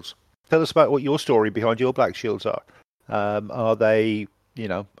Blackshields. Tell us about what your story behind your Blackshields are.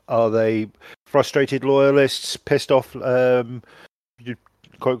 Are they frustrated loyalists, pissed off, quote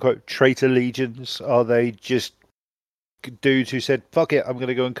unquote, traitor legions? Are they just dudes who said, fuck it, I'm going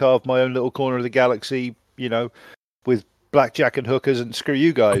to go and carve my own little corner of the galaxy, with blackjack and hookers, and screw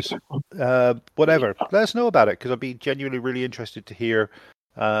you guys? Whatever. Let us know about it, because I'd be genuinely really interested to hear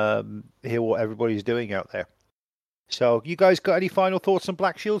what everybody's doing out there. So, you guys got any final thoughts on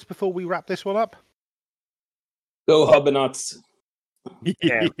Blackshields before we wrap this one up? Go Hobbinauts.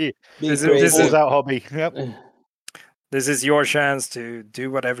 Yeah. This is out hobby. Yep. This is your chance to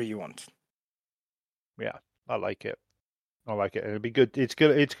do whatever you want. Yeah, I like it. It'll be good. It's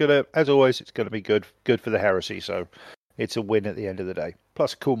gonna, as always, it's gonna be good for the heresy. So it's a win at the end of the day.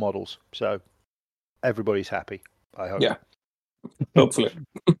 Plus cool models. So everybody's happy, I hope. Yeah. Hopefully.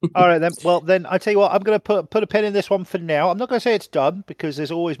 All right then. Well then, I tell you what, I'm gonna put a pin in this one for now. I'm not gonna say it's done, because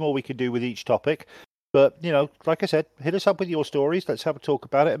there's always more we can do with each topic. But like I said, hit us up with your stories. Let's have a talk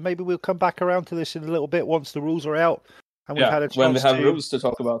about it, and maybe we'll come back around to this in a little bit once the rules are out and we've had a chance when we have rules to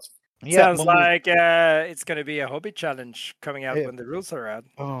talk about. Yeah, sounds like it's going to be a hobby challenge coming out when the rules are out.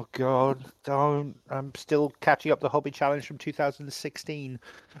 Oh God, don't! I'm still catching up the hobby challenge from 2016.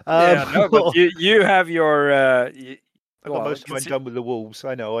 No, but you have your. I got most of mine done with the wolves.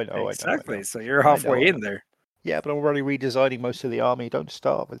 I know. Exactly. I know. So you're halfway in there. Yeah, but I'm already redesigning most of the army. Don't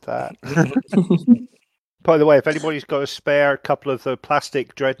start with that. By the way, if anybody's got a spare couple of the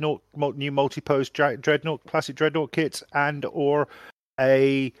plastic dreadnought, new multi-pose dreadnought, classic dreadnought kits, and or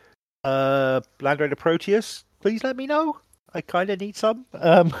a Land Raider Proteus, please let me know. I kind of need some,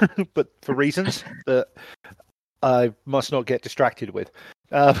 but for reasons that I must not get distracted with.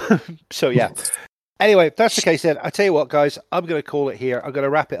 So yeah. Anyway, if that's the case, then I tell you what, guys, I'm going to call it here. I'm going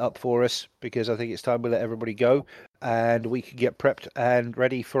to wrap it up for us, because I think it's time we let everybody go, and we can get prepped and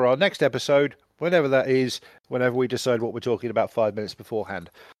ready for our next episode, whenever that is, whenever we decide what we're talking about 5 minutes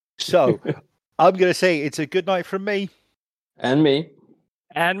beforehand. So I'm going to say it's a good night from me. And me.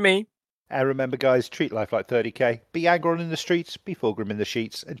 And me. And remember, guys, treat life like 30k. Be Angron in the streets, be Fulgrim in the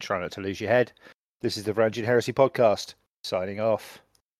sheets, and try not to lose your head. This is the Varangian Heresy podcast, signing off.